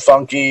have some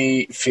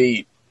funky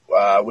feet,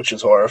 which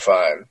is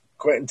horrifying.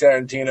 Quentin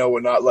Tarantino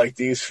would not like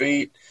these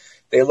feet.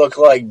 They look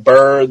like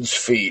birds'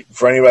 feet.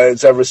 For anybody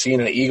that's ever seen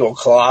an eagle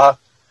claw,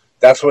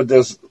 that's what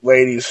this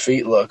lady's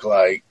feet look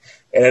like.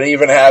 And it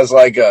even has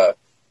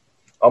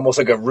almost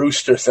like a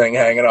rooster thing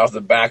hanging off the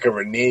back of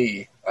her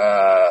knee.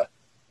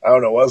 I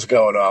don't know what's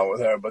going on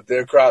with her, but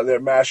they're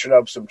mashing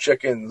up some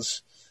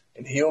chickens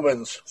and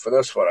humans for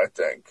this one, I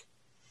think.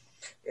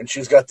 And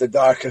she's got the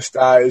darkest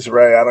eyes,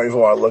 Ray. I don't even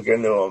want to look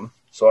into them.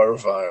 It's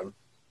horrifying.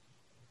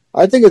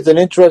 I think it's an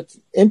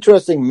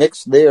interesting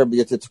mix there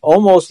because it's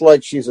almost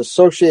like she's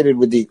associated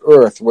with the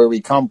earth where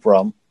we come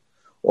from,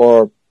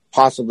 or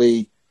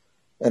possibly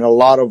in a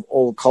lot of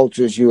old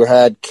cultures you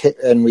had,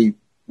 and we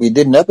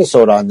did an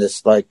episode on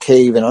this, like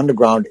cave and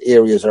underground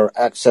areas are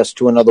access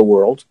to another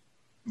world.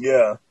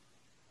 Yeah.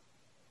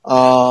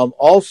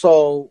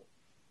 Also,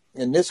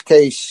 in this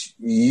case,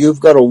 you've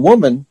got a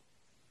woman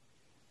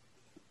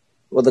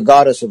with a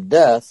goddess of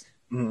death.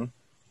 Mm-hmm.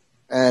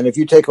 And if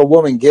you take a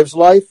woman gives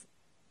life,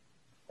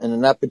 and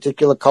in that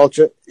particular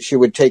culture, she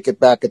would take it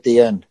back at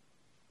the end.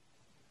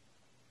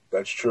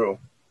 That's true.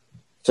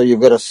 So you've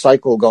got a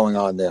cycle going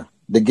on there.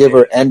 The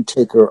giver and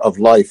taker of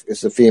life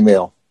is the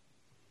female.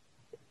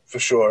 For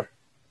sure.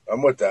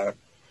 I'm with that.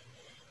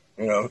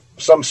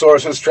 Some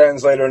sources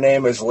translate her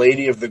name as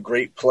Lady of the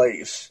Great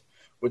Place,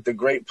 with the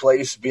Great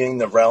Place being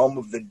the realm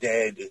of the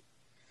dead.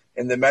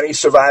 In the many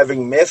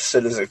surviving myths,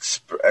 it is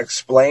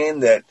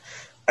explained that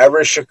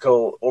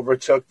Ereshkigal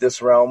overtook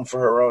this realm for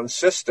her own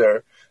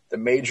sister, the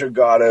major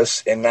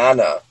goddess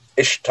Inanna,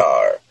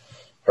 Ishtar.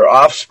 Her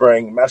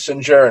offspring,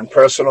 messenger, and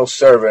personal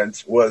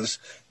servant was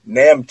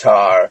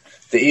Namtar,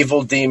 the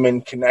evil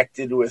demon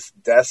connected with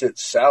death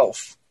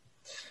itself.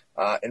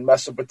 In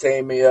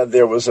Mesopotamia,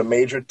 there was a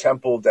major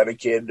temple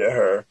dedicated to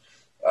her,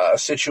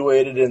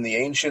 situated in the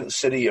ancient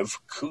city of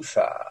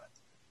Kutha.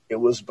 It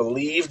was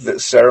believed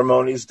that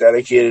ceremonies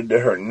dedicated to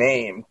her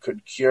name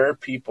could cure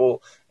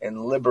people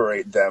and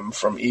liberate them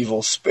from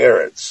evil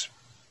spirits.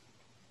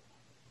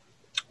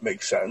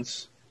 Makes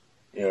sense.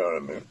 You know what I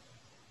mean?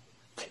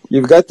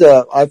 You've got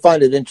I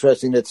find it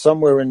interesting that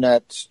somewhere in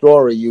that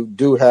story you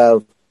do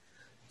have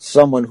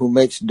someone who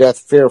makes death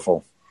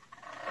fearful.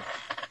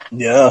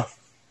 Yeah.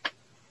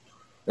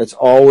 It's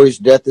always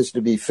death is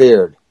to be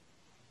feared.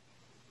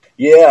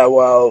 Yeah,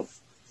 well,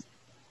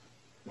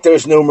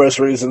 there's numerous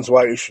reasons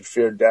why you should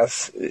fear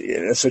death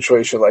in a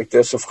situation like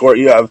this. Of course,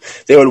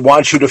 they would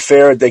want you to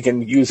fear it. They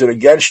can use it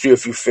against you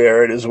if you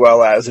fear it, as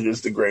well as it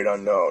is the great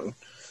unknown.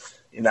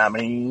 You know what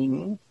I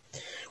mean?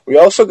 We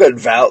also got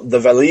the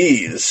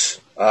Valiz,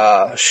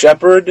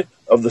 shepherd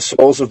of the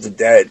souls of the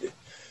dead.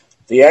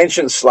 The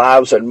ancient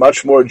Slavs had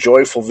much more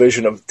joyful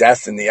vision of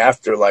death in the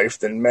afterlife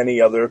than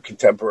many other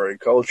contemporary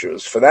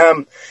cultures. For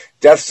them,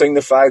 death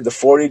signified the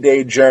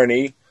 40-day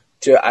journey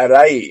to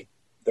Arai,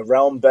 the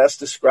realm best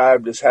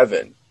described as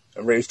heaven.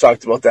 And Ray's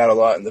talked about that a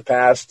lot in the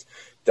past.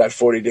 that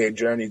 40-day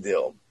journey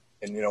deal.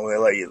 And,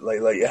 they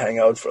let you hang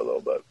out for a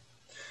little bit.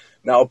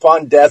 Now,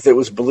 upon death, it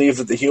was believed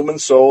that the human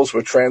souls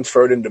were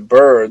transferred into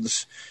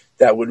birds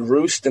that would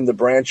roost in the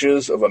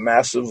branches of a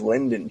massive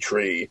linden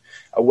tree,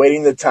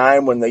 awaiting the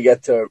time when they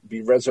get to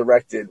be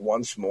resurrected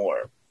once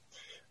more.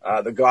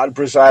 The god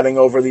presiding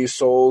over these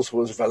souls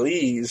was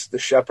Valiz, the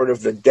shepherd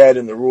of the dead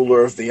and the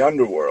ruler of the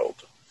underworld.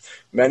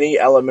 Many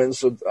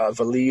elements of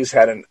Valiz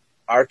had an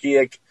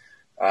archaic,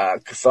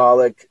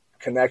 Catholic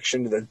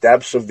connection to the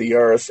depths of the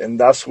earth and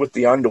thus with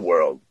the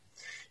underworld.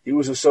 He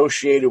was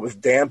associated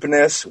with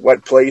dampness,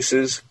 wet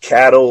places,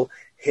 cattle,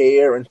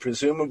 hair, and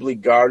presumably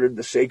guarded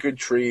the sacred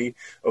tree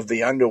of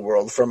the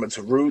underworld from its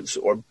roots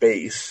or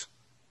base.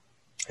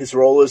 His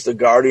role as the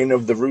guardian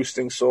of the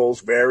roosting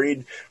souls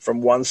varied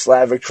from one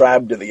Slavic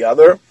tribe to the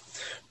other,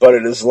 but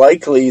it is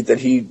likely that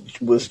he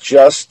was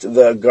just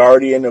the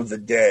guardian of the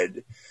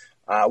dead,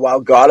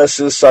 while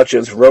goddesses such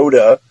as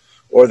Rhoda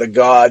or the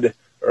god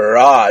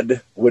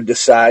Rod would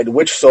decide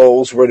which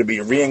souls were to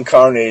be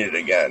reincarnated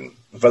again.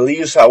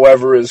 Valiz,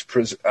 however, is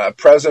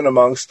present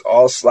amongst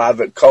all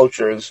Slavic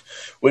cultures,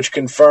 which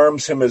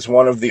confirms him as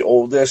one of the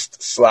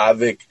oldest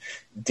Slavic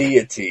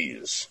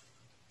deities.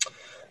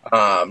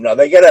 Now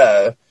they get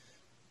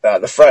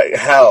the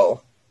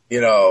hell,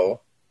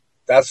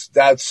 that's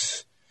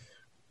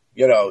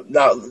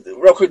now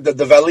real quick, the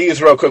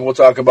Valiz, real quick, we'll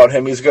talk about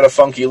him. He's got a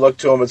funky look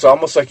to him. It's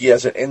almost like he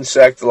has an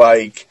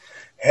insect-like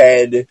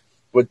head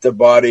with the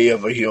body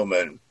of a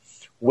human,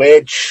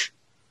 which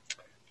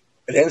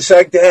an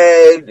insect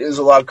head is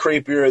a lot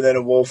creepier than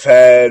a wolf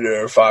head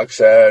or a fox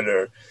head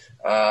or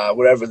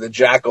whatever, the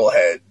jackal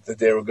head that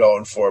they were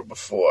going for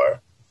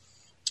before.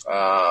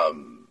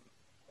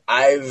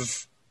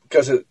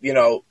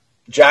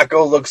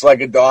 Jackal looks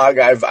like a dog.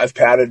 I've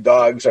patted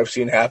dogs. I've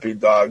seen happy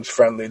dogs,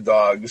 friendly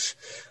dogs.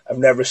 I've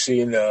never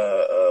seen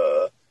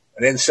an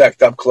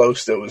insect up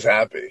close that was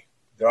happy.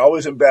 They're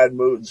always in bad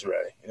moods,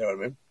 Ray. You know what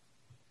I mean?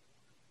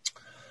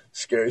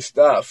 Scary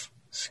stuff.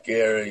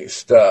 Scary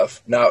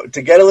stuff. Now,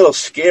 to get a little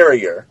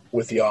scarier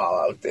with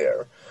y'all out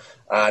there,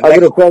 I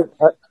got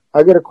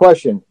a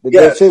question. Did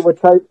yes.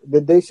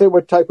 they say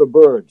what type of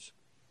birds?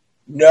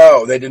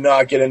 No, they did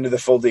not get into the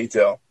full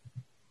detail.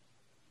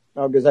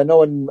 No, because I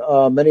know in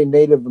many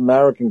Native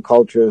American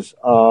cultures,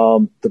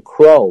 the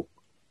crow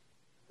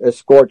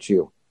escorts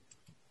you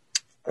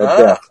at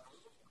death.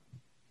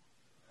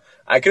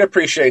 I can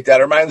appreciate that.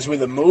 It reminds me of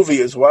the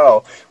movie as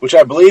well, which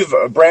I believe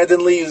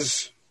Brandon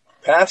Lee's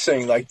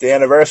passing, like the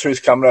anniversary is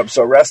coming up.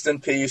 So rest in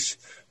peace,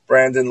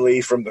 Brandon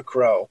Lee from The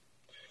Crow,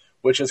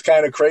 which is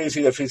kind of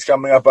crazy if he's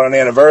coming up on an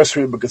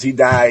anniversary because he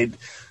died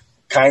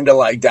kind of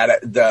like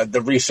that,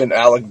 the recent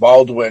Alec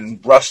Baldwin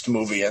Rust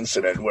movie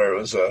incident where it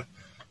was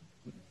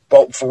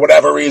for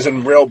whatever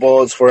reason, real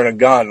bullets were in a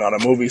gun on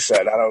a movie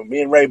set. I don't know.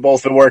 Me and Ray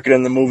both been working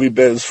in the movie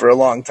biz for a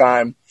long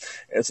time.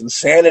 It's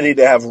insanity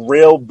to have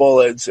real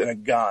bullets in a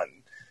gun.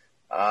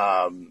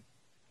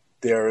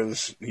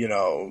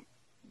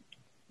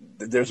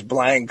 There's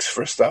blanks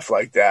for stuff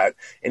like that.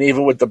 And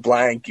even with the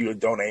blank, you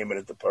don't aim it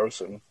at the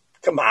person.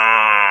 Come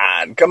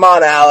on,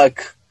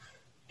 Alec.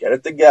 Get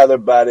it together,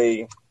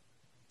 buddy.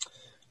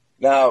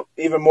 Now,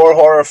 even more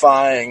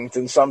horrifying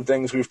than some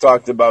things we've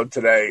talked about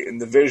today in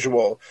the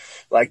visual,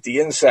 like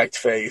the insect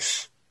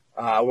face,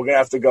 we're going to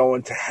have to go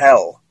into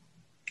hell.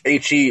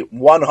 HE,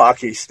 one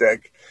hockey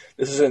stick.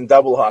 This is in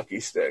double hockey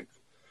stick.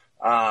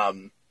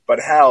 But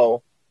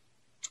hell,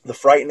 the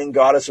frightening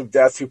goddess of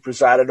death who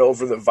presided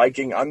over the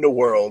Viking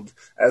underworld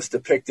as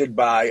depicted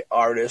by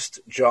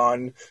artist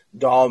John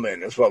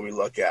Dahlman is what we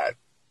look at.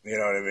 You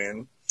know what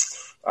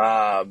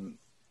I mean?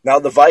 Now,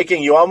 the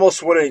Viking, you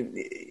almost wouldn't...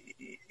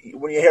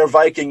 When you hear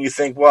Viking, you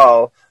think,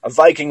 well, a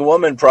Viking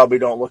woman probably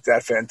don't look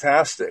that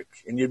fantastic.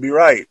 And you'd be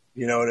right.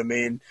 You know what I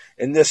mean?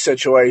 In this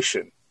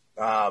situation,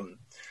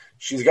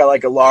 she's got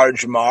like a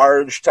large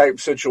Marge type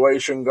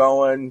situation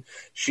going.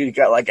 She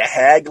got like a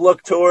hag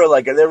look to her.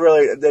 Like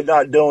they're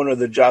not doing her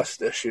the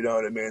justice. You know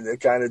what I mean? They're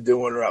kind of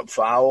doing her up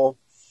foul.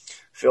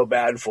 Feel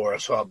bad for her,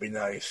 so I'll be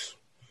nice.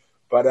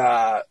 But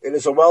it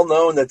is well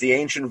known that the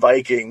ancient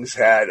Vikings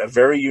had a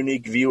very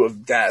unique view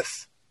of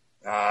death.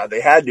 They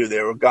had to.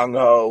 They were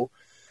gung-ho.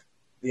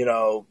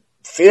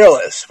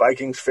 Fearless.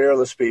 Vikings,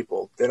 fearless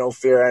people. They don't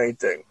fear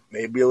anything.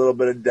 Maybe a little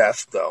bit of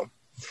death, though.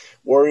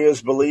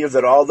 Warriors believe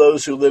that all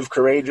those who live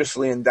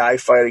courageously and die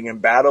fighting in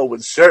battle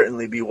would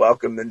certainly be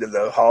welcomed into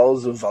the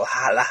halls of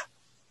Valhalla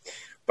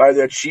by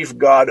their chief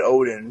god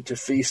Odin to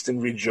feast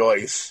and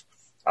rejoice.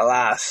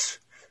 Alas,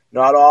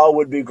 not all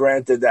would be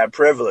granted that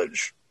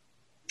privilege.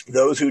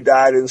 Those who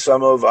died in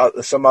some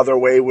other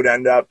way would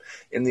end up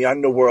in the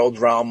underworld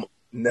realm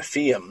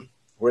Nephilim,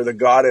 where the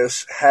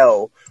goddess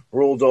Hel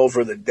ruled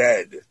over the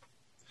dead.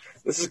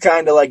 This is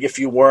kind of like if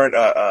you weren't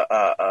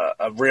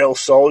a real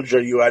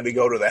soldier, you had to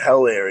go to the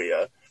hell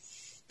area.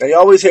 Now, you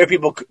always hear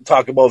people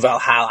talk about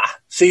Valhalla.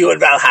 See you in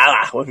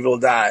Valhalla when people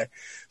die.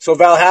 So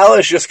Valhalla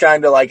is just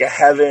kind of like a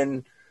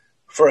heaven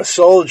for a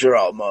soldier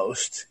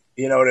almost.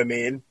 You know what I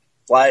mean?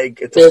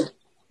 Like,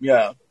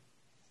 yeah,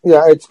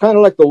 it's kind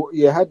of like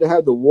you had to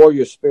have the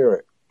warrior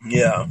spirit.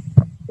 Yeah.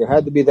 You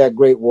had to be that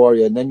great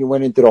warrior. And then you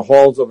went into the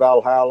halls of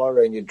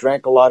Valhalla and you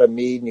drank a lot of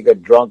mead and you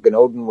got drunk and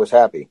Odin was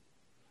happy.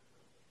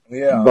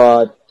 Yeah.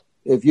 But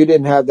if you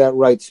didn't have that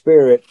right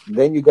spirit,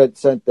 then you got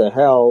sent to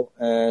hell.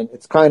 And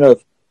it's kind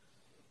of,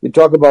 you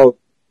talk about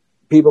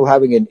people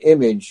having an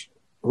image.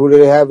 Who do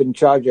they have in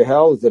charge of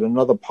hell? Is it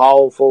another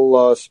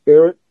powerful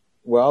spirit?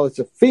 Well, it's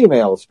a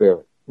female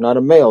spirit, not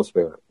a male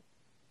spirit.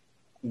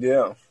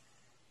 Yeah.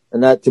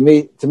 And that to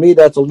me,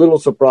 that's a little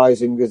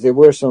surprising because there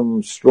were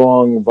some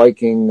strong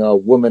Viking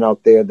women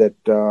out there that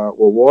were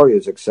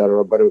warriors,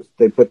 etc. But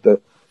they put the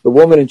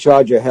woman in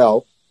charge of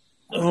hell.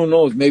 Who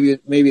knows?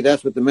 Maybe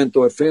that's what the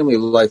Mentor family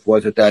life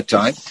was at that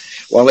time,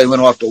 while they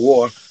went off to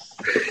war,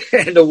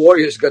 and the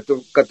warriors got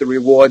the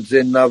rewards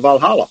in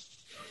Valhalla.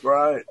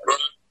 Right.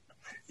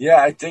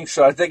 Yeah, I think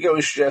so. I think it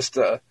was just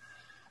I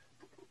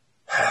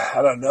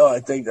don't know.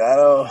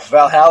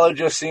 Valhalla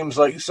just seems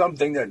like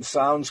something that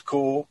sounds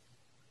cool.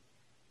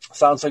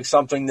 Sounds like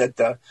something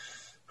that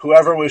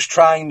whoever was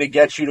trying to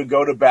get you to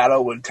go to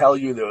battle would tell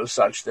you there was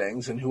such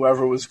things, and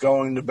whoever was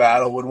going to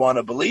battle would want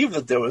to believe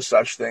that there was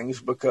such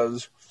things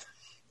because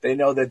they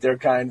know that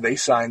they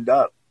signed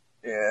up,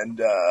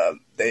 and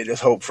they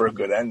just hope for a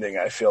good ending.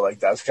 I feel like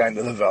that's kind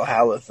of the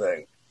Valhalla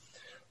thing.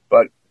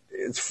 But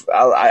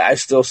I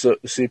still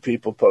see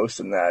people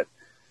posting that,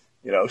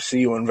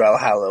 see you in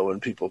Valhalla when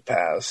people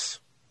pass.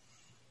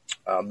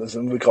 There's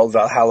a movie called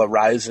Valhalla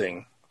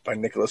Rising by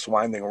Nicholas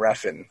Winding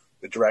Refn,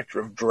 the director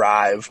of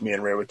Drive. Me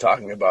and Ray were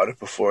talking about it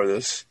before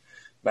this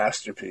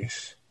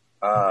masterpiece.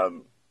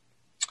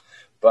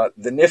 But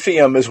the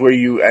Niflheim is where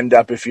you end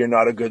up if you're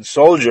not a good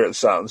soldier, it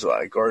sounds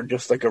like, or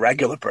just like a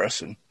regular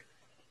person.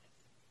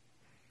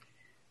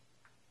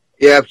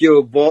 Yeah, if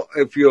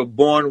you're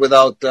born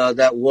without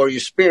that warrior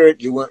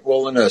spirit, you weren't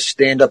willing to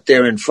stand up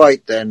there and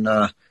fight, then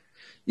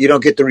you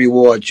don't get the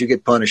rewards. You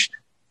get punished.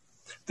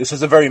 This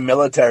has a very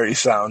military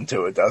sound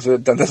to it, doesn't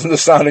it? Doesn't it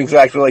sound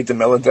exactly like the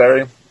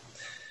military?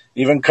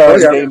 Even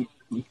current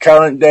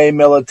day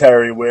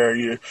military, where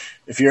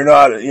if you're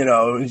not,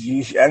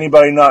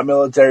 anybody not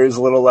military is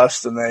a little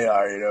less than they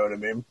are. You know what I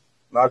mean?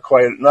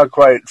 Not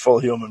quite full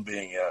human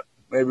being yet.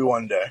 Maybe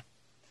one day.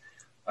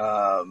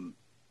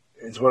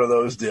 It's one of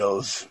those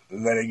deals.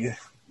 And then again,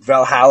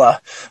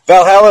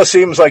 Valhalla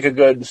seems like a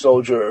good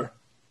soldier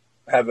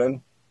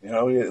heaven.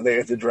 They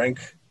have to drink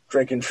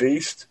and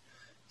feast.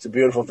 It's a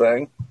beautiful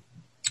thing.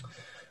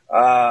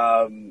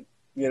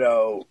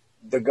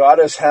 The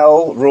goddess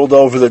Hel ruled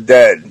over the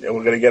dead, and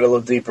we're going to get a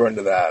little deeper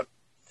into that.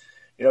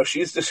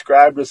 She's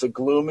described as a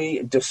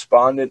gloomy,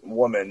 despondent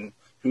woman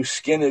whose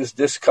skin is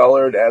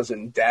discolored as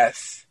in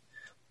death.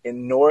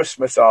 In Norse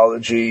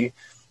mythology,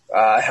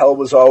 Hel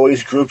was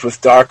always grouped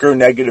with darker,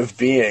 negative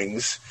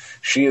beings.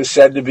 She is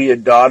said to be a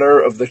daughter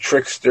of the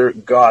trickster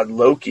god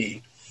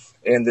Loki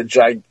and the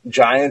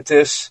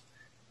giantess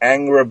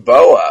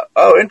Angraboa.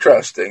 Oh,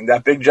 interesting.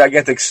 That big,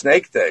 gigantic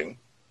snake thing.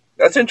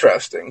 That's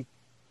interesting.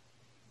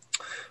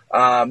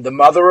 The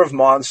mother of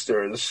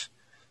monsters.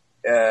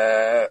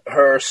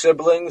 Her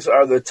siblings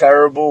are the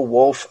terrible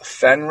wolf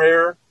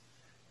Fenrir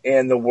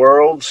and the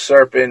world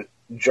serpent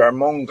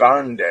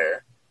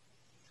Jormungandr.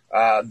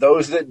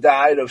 Those that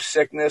died of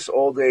sickness,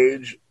 old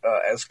age,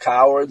 as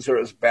cowards or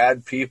as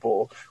bad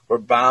people were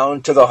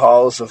bound to the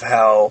halls of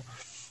hell,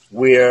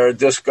 where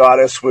this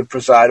goddess would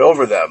preside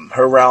over them.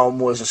 Her realm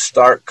was a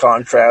stark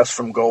contrast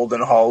from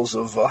golden halls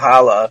of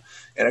Valhalla,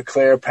 and a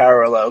clear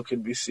parallel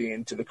can be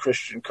seen to the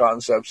Christian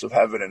concepts of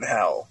heaven and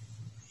hell.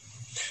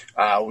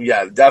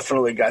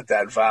 Definitely got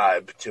that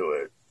vibe to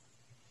it.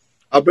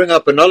 I'll bring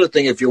up another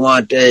thing if you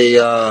want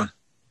a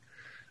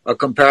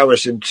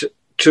comparison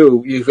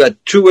to. You've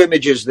got two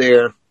images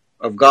there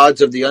of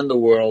gods of the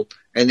underworld,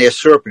 and they're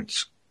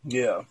serpents.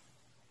 Yeah.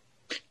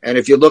 And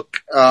if you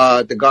look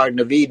at the Garden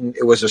of Eden,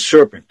 it was a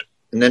serpent,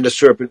 and then the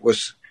serpent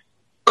was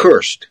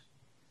cursed.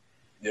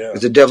 Yeah.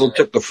 The devil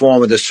took the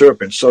form of the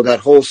serpent. So that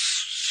whole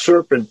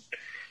serpent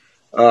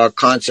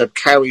concept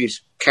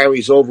carries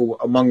over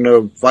among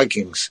the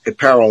Vikings. It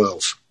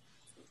parallels.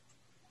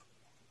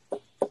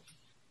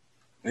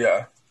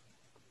 Yeah.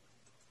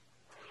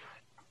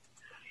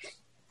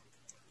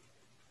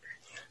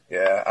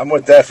 Yeah, I'm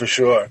with that for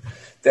sure.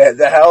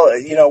 The hell,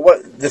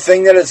 the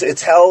thing that is,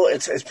 it's hell.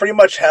 It's pretty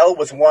much hell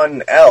with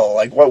one L.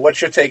 Like,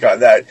 what's your take on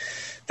that?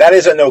 That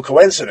isn't no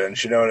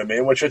coincidence. You know what I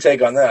mean? What's your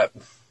take on that?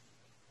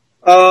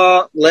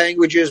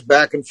 Languages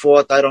back and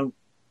forth. I don't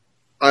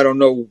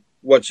know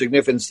what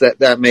significance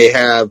that may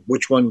have.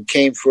 Which one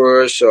came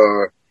first,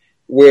 or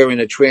where in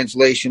a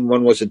translation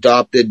one was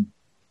adopted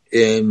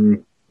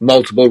in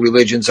multiple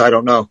religions. I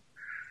don't know,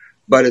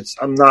 but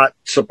I'm not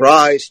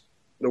surprised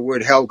the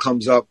word hell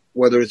comes up,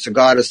 whether it's a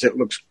goddess that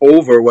looks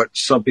over what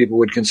some people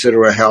would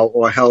consider a hell,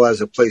 or hell as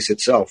a place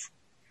itself.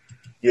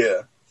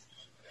 Yeah.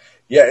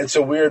 Yeah, it's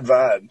a weird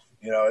vibe.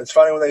 It's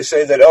funny when they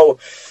say that,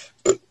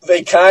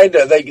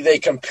 they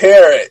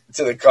compare it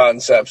to the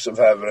concepts of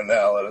heaven and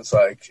hell, and it's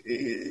like,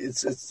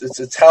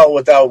 it's hell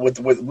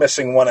with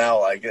missing one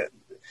L. Like it.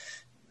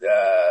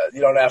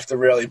 You don't have to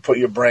really put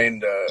your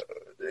brain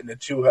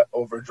into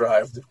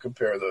overdrive to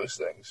compare those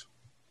things.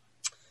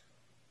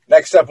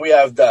 Next up, we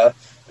have the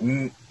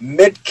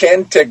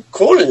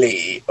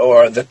Mictlantecuhtli,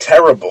 or the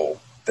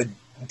Terrible, the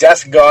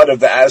death god of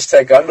the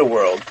Aztec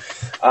underworld.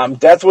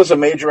 Death was a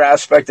major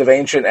aspect of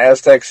ancient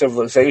Aztec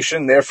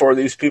civilization. Therefore,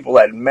 these people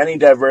had many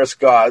diverse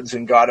gods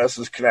and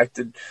goddesses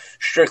connected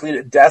strictly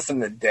to death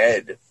and the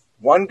dead.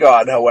 One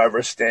god,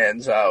 however,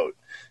 stands out.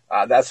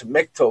 That's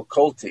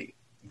Mictlantecuhtli,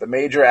 the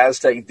major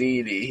Aztec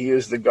deity. He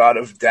is the god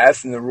of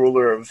death and the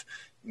ruler of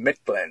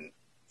Mictlan,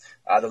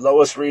 the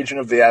lowest region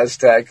of the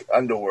Aztec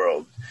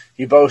underworld.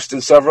 He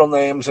boasted several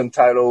names and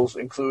titles,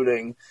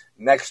 including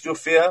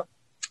Nextufia,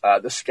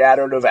 the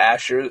scatterer of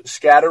ashes,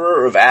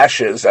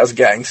 as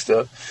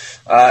gangsta,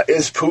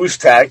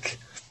 Izpuztec,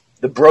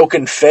 the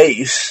broken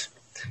face,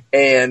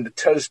 and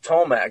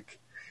Teztomek,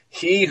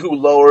 he who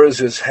lowers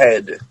his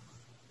head.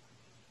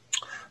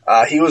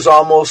 He was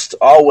almost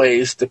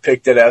always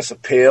depicted as a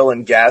pale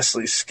and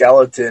ghastly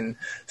skeleton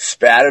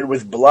spattered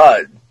with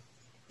blood.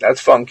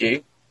 That's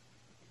funky.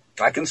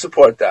 I can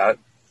support that.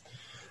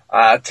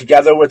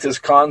 Together with his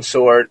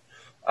consort,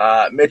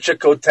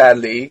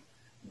 Mictlantecuhtli,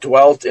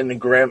 dwelt in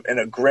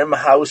a grim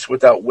house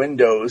without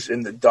windows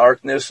in the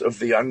darkness of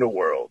the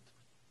underworld.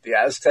 The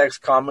Aztecs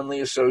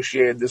commonly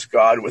associated this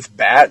god with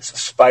bats,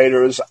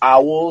 spiders,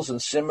 owls, and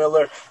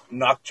similar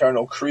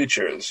nocturnal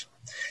creatures.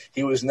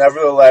 He was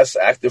nevertheless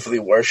actively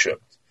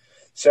worshipped.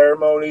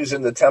 Ceremonies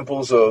in the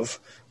temples of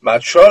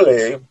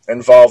Machole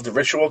involved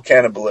ritual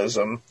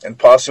cannibalism and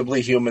possibly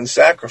human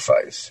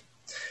sacrifice.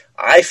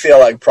 I feel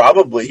like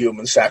probably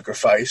human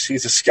sacrifice.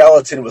 He's a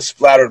skeleton with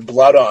splattered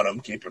blood on him,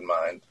 keep in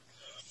mind.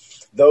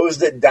 Those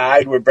that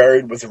died were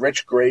buried with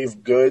rich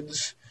grave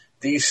goods.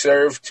 These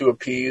served to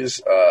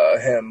appease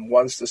him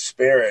once the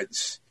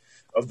spirits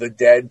of the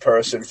dead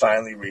person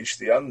finally reached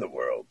the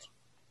underworld.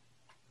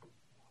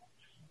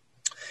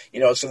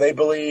 So they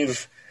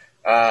believe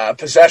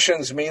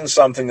possessions mean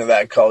something to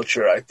that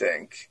culture, I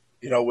think,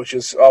 which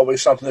is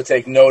always something to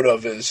take note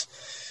of is,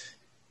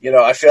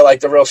 I feel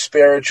like the real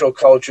spiritual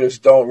cultures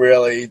don't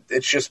really,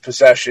 it's just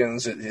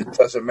possessions. It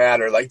doesn't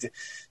matter. Like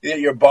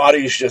your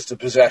body's just a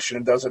possession.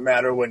 It doesn't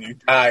matter when you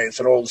die. It's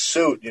an old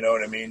suit. You know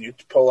what I mean? You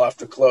pull off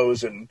the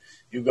clothes and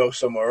you go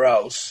somewhere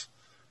else.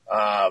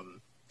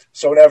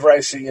 So whenever I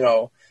see,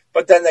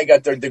 but then they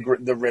got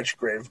the rich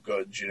grave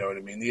goods. You know what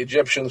I mean? The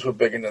Egyptians were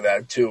big into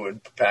that too,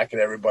 and packing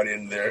everybody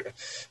in their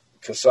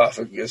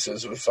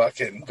sarcophaguses with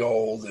fucking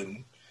gold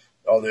and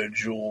all their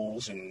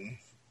jewels and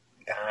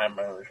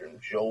diamonds and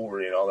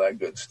jewelry and all that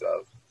good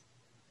stuff.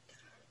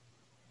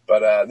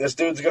 But this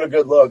dude's got a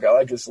good look. I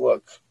like his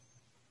look.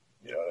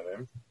 You know what I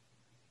mean?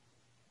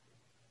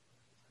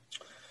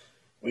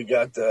 We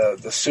got the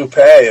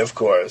Supay, of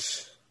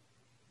course.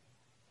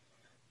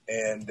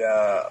 And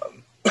the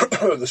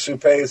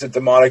Supay is a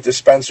demonic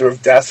dispenser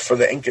of death for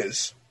the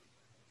Incas.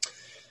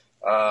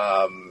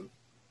 The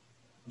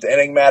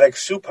enigmatic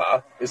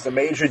Supa is the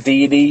major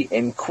deity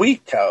in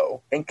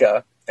Quito,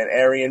 Inca, and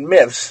Aryan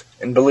myths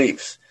and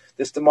beliefs.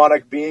 This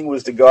demonic being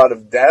was the god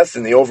of death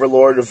and the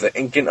overlord of the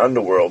Incan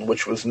underworld,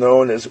 which was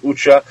known as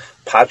Ucha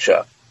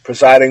Pacha,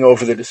 presiding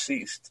over the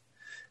deceased,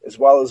 as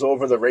well as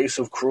over the race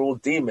of cruel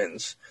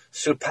demons.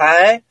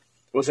 Supay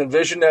was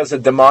envisioned as a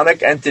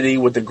demonic entity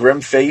with a grim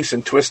face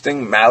and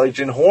twisting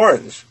Malayan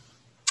horns.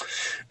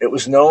 It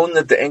was known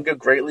that the Inca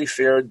greatly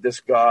feared this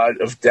god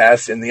of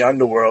death in the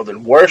underworld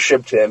and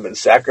worshipped him and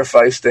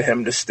sacrificed to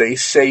him to stay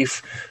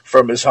safe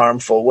from his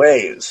harmful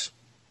ways.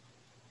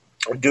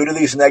 Due to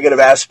these negative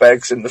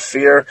aspects and the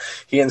fear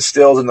he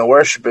instilled in the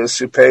worshippers,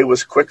 Supay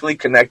was quickly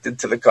connected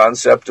to the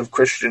concept of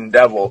Christian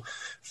devil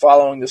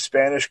following the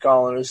Spanish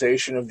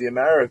colonization of the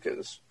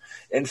Americas.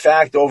 In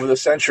fact, over the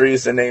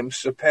centuries, the name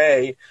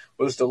Supay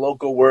was the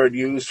local word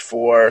used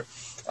for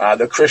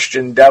the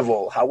Christian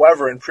devil.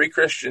 However, in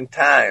pre-Christian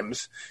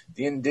times,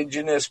 the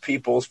indigenous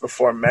peoples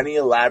performed many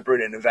elaborate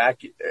and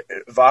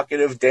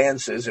evocative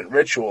dances and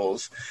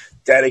rituals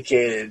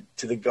dedicated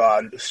to the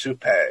god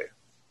Supay.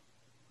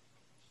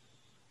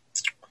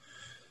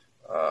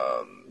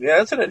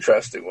 Yeah, it's an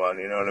interesting one.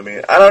 You know what I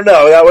mean? I don't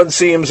know. That one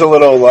seems a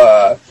little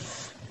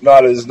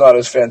not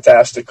as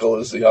fantastical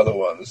as the other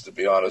ones, to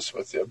be honest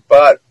with you.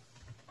 But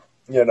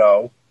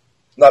no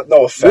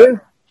offense.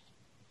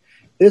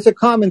 There's a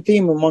common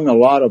theme among a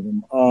lot of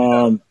them.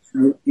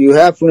 You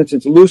have, for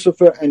instance,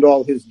 Lucifer and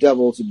all his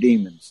devils and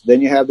demons.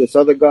 Then you have this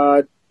other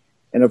god,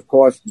 and of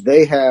course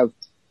they have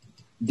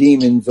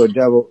demons or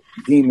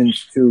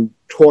demons to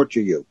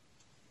torture you.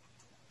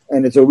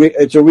 And it's a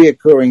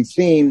reoccurring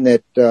theme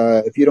that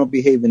if you don't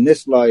behave in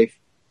this life,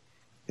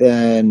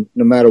 then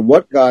no matter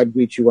what God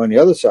greets you on the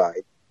other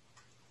side,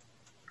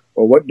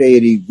 or what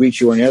deity greets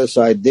you on the other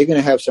side, they're going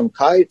to have some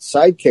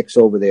sidekicks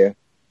over there.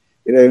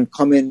 They're going to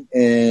come in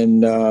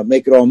and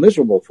make it all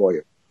miserable for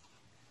you.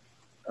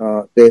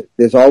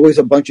 There's always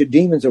a bunch of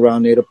demons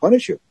around there to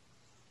punish you.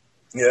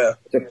 Yeah.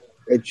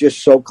 It's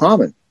just so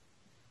common.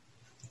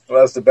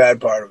 Well, that's the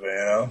bad part of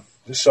it,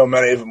 There's so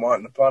many of them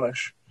wanting to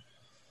punish.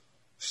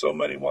 So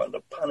many wanting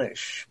to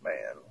punish,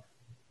 man.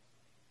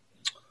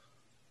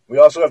 We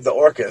also have the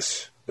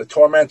Orcus, the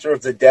tormentor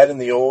of the dead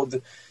and the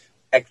old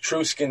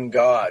Etruscan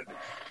god.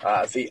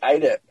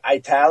 The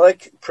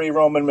Italic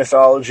pre-Roman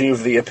mythology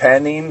of the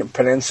Apennine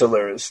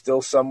Peninsula is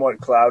still somewhat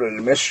clouded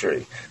in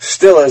mystery.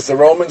 Still, as the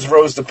Romans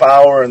rose to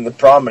power and the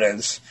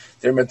prominence,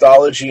 their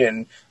mythology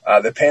and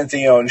the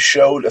pantheon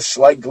showed a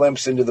slight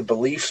glimpse into the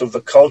beliefs of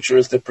the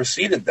cultures that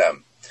preceded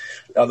them.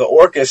 Now, the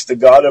Orcus, the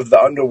god of the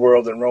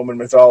underworld in Roman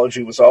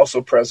mythology, was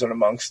also present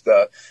amongst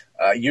the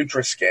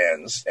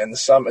Etruscans and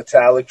some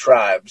Italic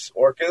tribes.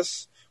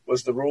 Orcus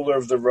was the ruler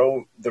of the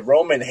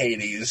Roman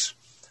Hades.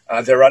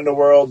 Their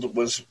underworld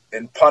was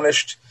and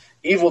punished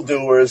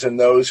evildoers and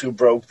those who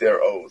broke their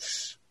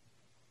oaths.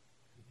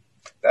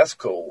 That's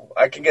cool.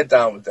 I can get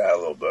down with that a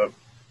little bit.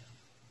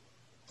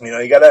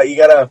 You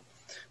gotta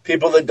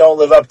people that don't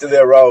live up to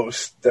their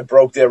oaths, that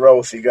broke their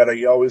oath,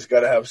 you always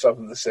gotta have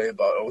something to say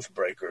about oath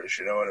breakers.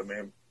 You know what I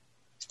mean?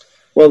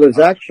 Well, there's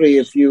actually,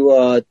 if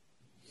you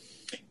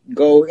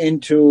go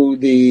into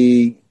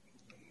the,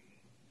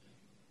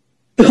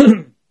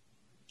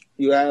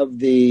 you have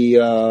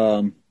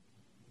the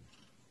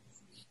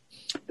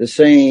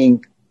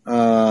saying,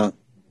 do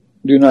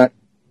not,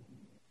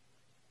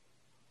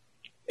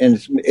 and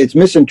it's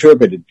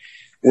misinterpreted,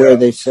 where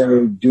they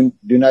say, do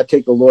not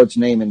take the Lord's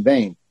name in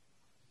vain.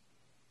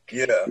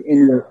 Yeah.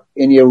 In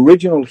the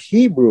original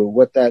Hebrew,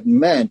 what that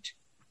meant,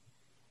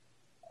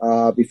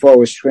 before it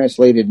was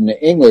translated into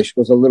English,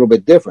 was a little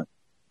bit different.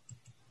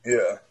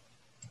 Yeah.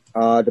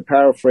 To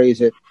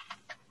paraphrase it,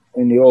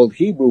 in the old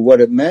Hebrew,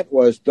 what it meant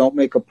was, don't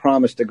make a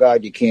promise to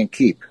God you can't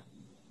keep.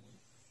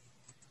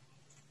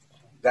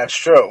 That's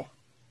true.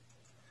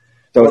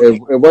 So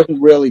it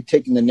wasn't really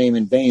taking the name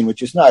in vain,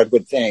 which is not a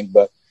good thing,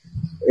 but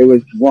it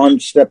was one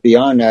step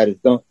beyond that, is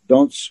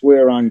don't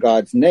swear on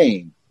God's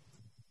name,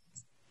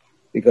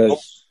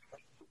 because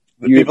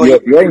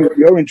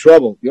you're in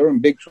trouble. You're in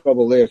big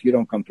trouble there if you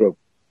don't come through.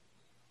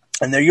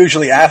 And they're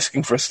usually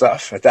asking for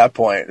stuff at that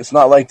point. It's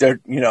not like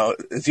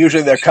it's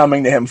usually they're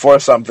coming to him for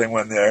something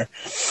when they're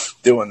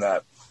doing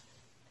that.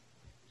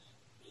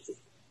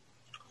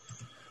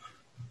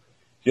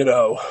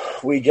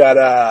 We got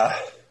the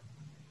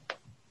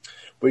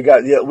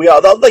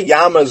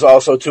Yamas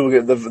also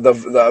too.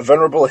 The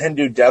venerable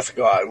Hindu death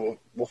god.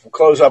 We'll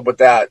close up with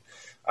that.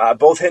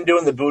 Both Hindu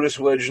and the Buddhist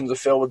religions are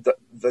filled with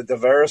the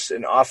diverse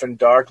and often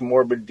dark,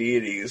 morbid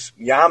deities.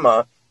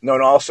 Yama,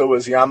 known also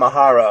as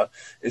Yamahara,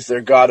 is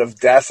their god of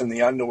death in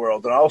the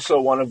underworld, and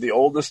also one of the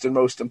oldest and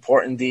most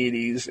important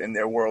deities in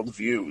their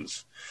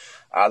worldviews.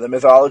 The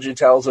mythology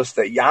tells us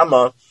that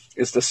Yama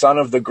is the son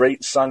of the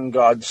great sun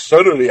god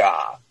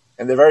Surya,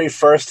 and the very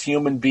first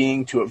human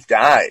being to have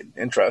died.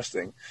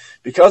 Interesting.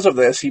 Because of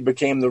this, he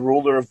became the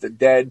ruler of the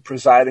dead,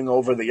 presiding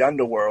over the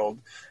underworld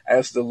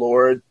as the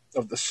lord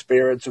of the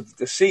spirits of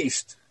the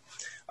deceased.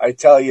 I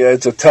tell you,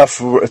 it's a tough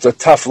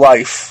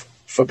life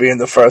for being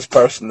the first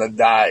person to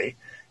die,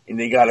 and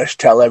you gotta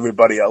tell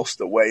everybody else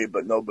the way,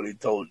 but nobody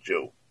told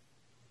you.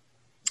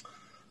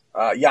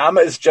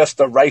 Yama is just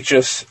a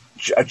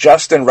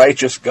just and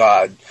righteous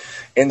god,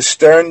 and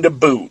stern to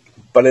boot.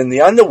 But in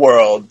the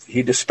underworld,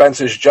 he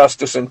dispenses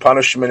justice and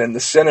punishment to the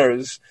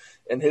sinners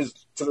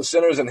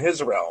in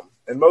his realm.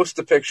 In most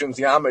depictions,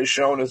 Yama is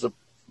shown as a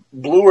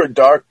blue or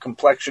dark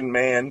complexioned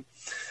man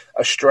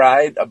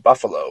astride a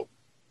buffalo.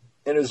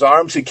 In his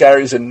arms, he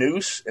carries a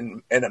noose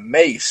and a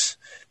mace.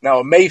 Now,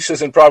 a mace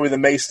isn't probably the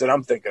mace that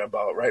I'm thinking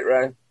about, right,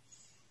 Ray?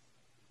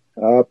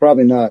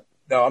 Probably not.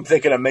 No, I'm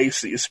thinking a mace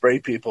that you spray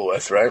people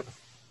with, right?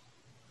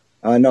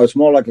 No, it's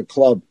more like a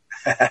club.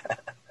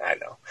 I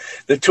know.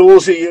 The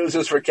tools he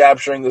uses for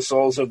capturing the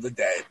souls of the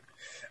dead.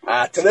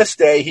 To this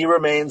day, he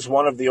remains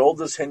one of the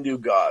oldest Hindu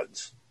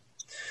gods.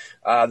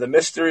 The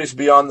mysteries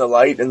beyond the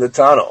light in the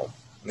tunnel.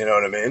 You know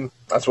what I mean?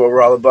 That's what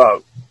we're all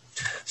about.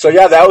 So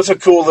yeah, that was a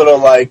cool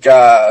little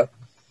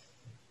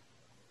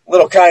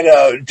kind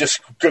of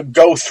just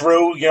go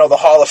through, the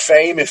Hall of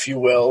Fame, if you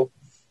will,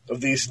 of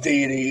these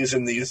deities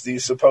and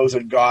these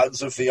supposed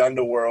gods of the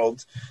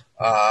underworld.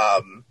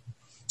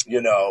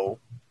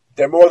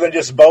 They're more than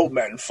just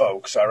boatmen,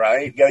 folks, all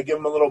right? You got to give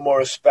them a little more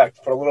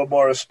respect. Put a little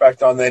more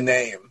respect on their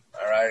name,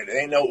 all right? It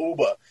ain't no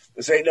Uber.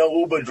 This ain't no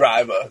Uber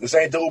driver. This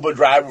ain't the Uber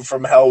driver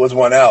from hell with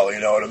one L, you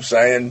know what I'm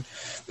saying?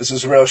 This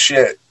is real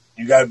shit.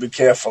 You got to be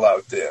careful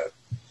out there.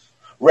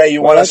 Ray,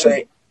 you want to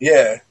say?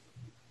 Yeah.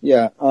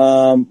 Yeah.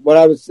 What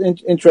I was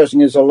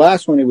interesting is the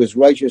last one, it was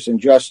righteous and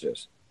just.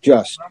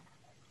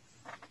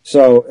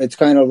 So it's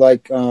kind of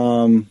like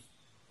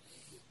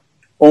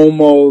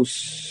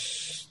almost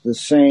the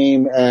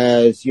same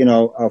as,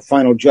 a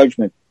final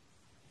judgment.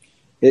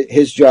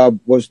 His job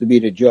was to be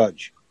the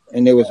judge.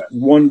 And there was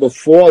one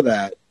before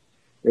that.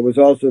 There was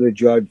also the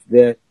judge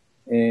that,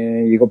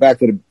 and you go back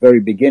to the very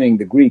beginning,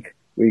 the Greek,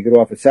 where you could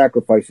offer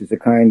sacrifices to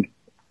kind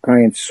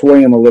of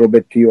sway him a little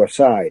bit to your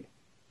side.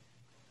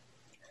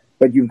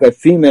 But you've got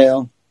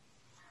female,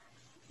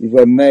 you've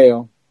got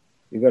male,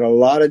 you've got a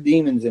lot of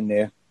demons in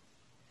there.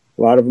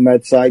 A lot of them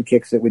had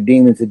sidekicks that were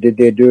demons that did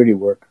their dirty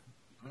work.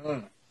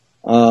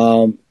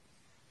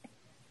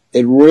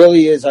 It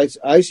really is.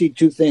 I see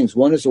two things.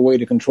 One is a way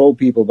to control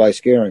people by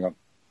scaring them.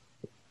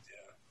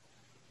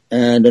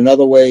 And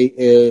another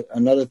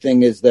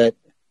thing is that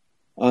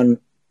on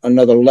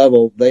another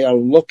level. They are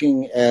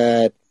looking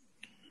at,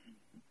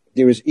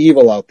 there is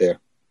evil out there,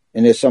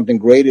 and there's something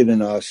greater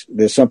than us.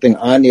 There's something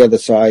on the other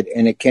side,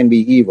 and it can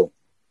be evil.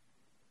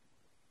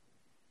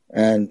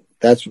 And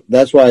that's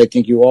why I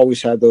think you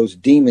always have those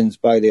demons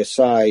by their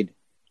side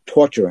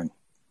torturing.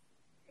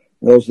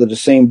 Those are the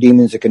same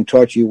demons that can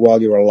torture you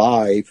while you're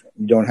alive.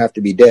 You don't have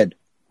to be dead.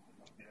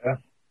 Yeah.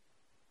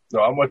 No,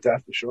 I'm with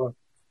that for sure.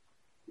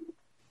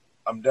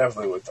 I'm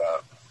definitely with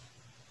that.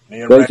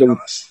 Me and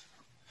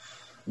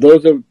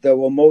those that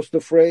were most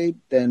afraid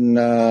and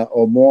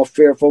or more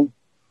fearful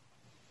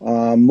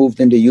moved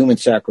into human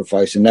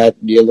sacrifice, and that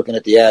you're looking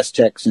at the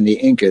Aztecs and the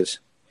Incas.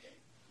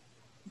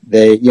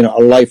 They, a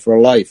life for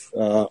a life,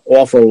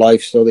 offer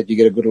life so that you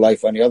get a good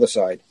life on the other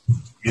side.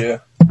 Yeah.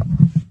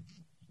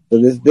 So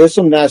there's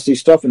some nasty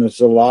stuff, and there's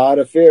a lot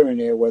of fear in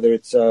there, whether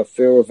it's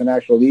fear of an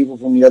actual evil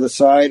from the other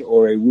side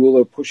or a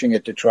ruler pushing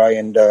it to try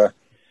and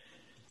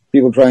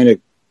people trying to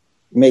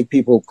make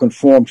people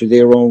conform to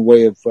their own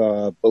way of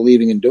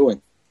believing and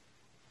doing.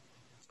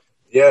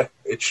 Yeah,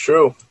 it's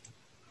true.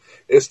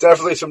 It's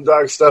definitely some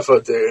dark stuff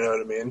out there, you know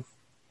what I mean?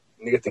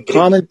 And you get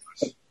the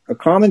a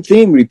common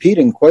theme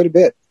repeating quite a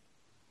bit.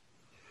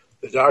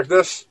 The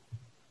darkness?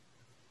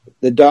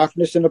 The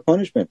darkness and the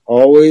punishment.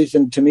 Always,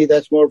 and to me,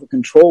 that's more of a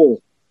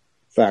control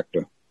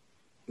factor.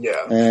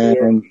 Yeah.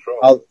 And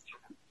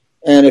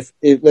if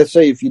let's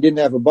say if you didn't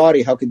have a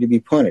body, how could you be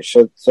punished?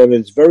 So that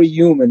it's very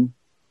human,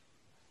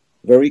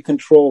 very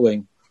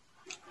controlling,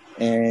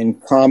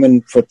 and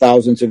common for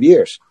thousands of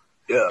years.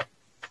 Yeah.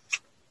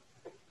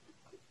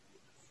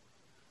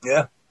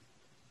 Yeah.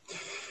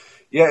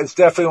 Yeah, it's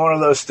definitely one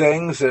of those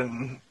things,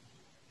 and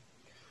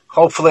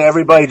hopefully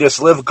everybody just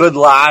live good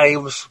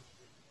lives,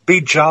 be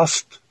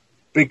just,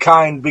 be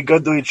kind, be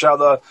good to each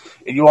other,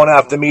 and you won't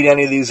have to meet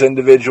any of these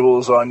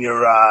individuals on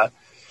your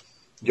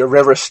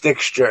River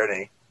Styx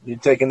journey. You're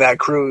taking that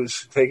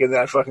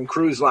fucking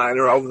cruise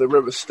liner over the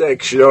River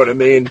Styx, you know what I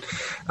mean?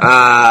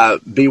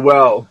 Be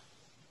well,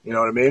 you know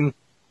what I mean?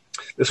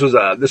 This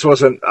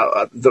wasn't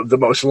the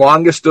most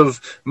longest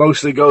of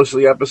mostly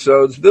ghostly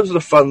episodes. This was a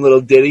fun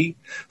little ditty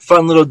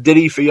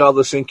for y'all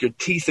to sink your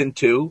teeth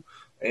into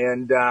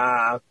and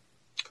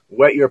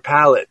wet your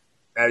palate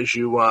as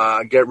you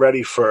get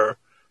ready for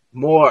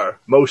more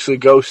mostly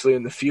ghostly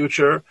in the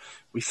future.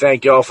 We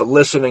thank y'all for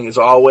listening as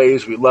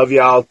always. We love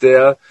you out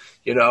there.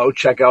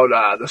 Check out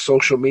the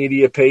social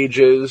media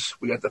pages.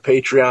 We got the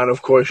Patreon,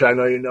 of course. I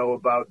know you know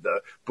about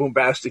the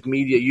Boombastic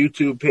Media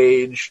YouTube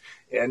page.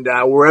 And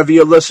wherever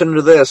you're listening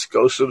to this,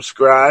 go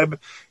subscribe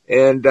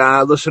and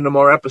listen to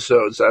more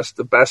episodes. That's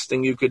the best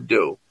thing you could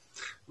do.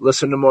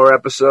 Listen to more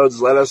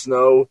episodes. Let us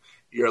know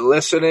you're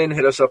listening.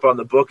 Hit us up on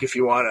the book if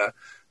you want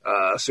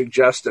to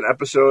suggest an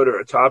episode or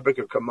a topic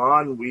or come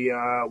on.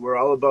 We're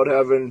all about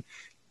having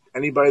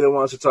anybody that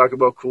wants to talk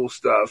about cool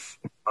stuff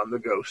on the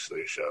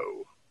Ghostly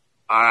Show.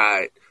 All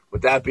right.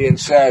 With that being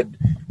said,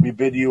 we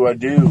bid you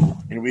adieu,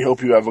 and we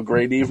hope you have a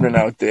great evening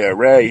out there.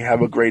 Ray,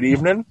 have a great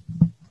evening.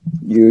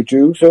 You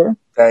too, sir.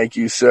 Thank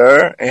you,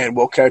 sir. And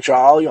we'll catch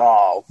all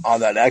y'all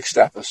on the next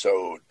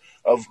episode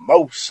of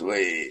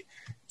Mostly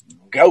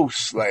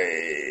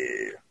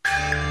Ghostly.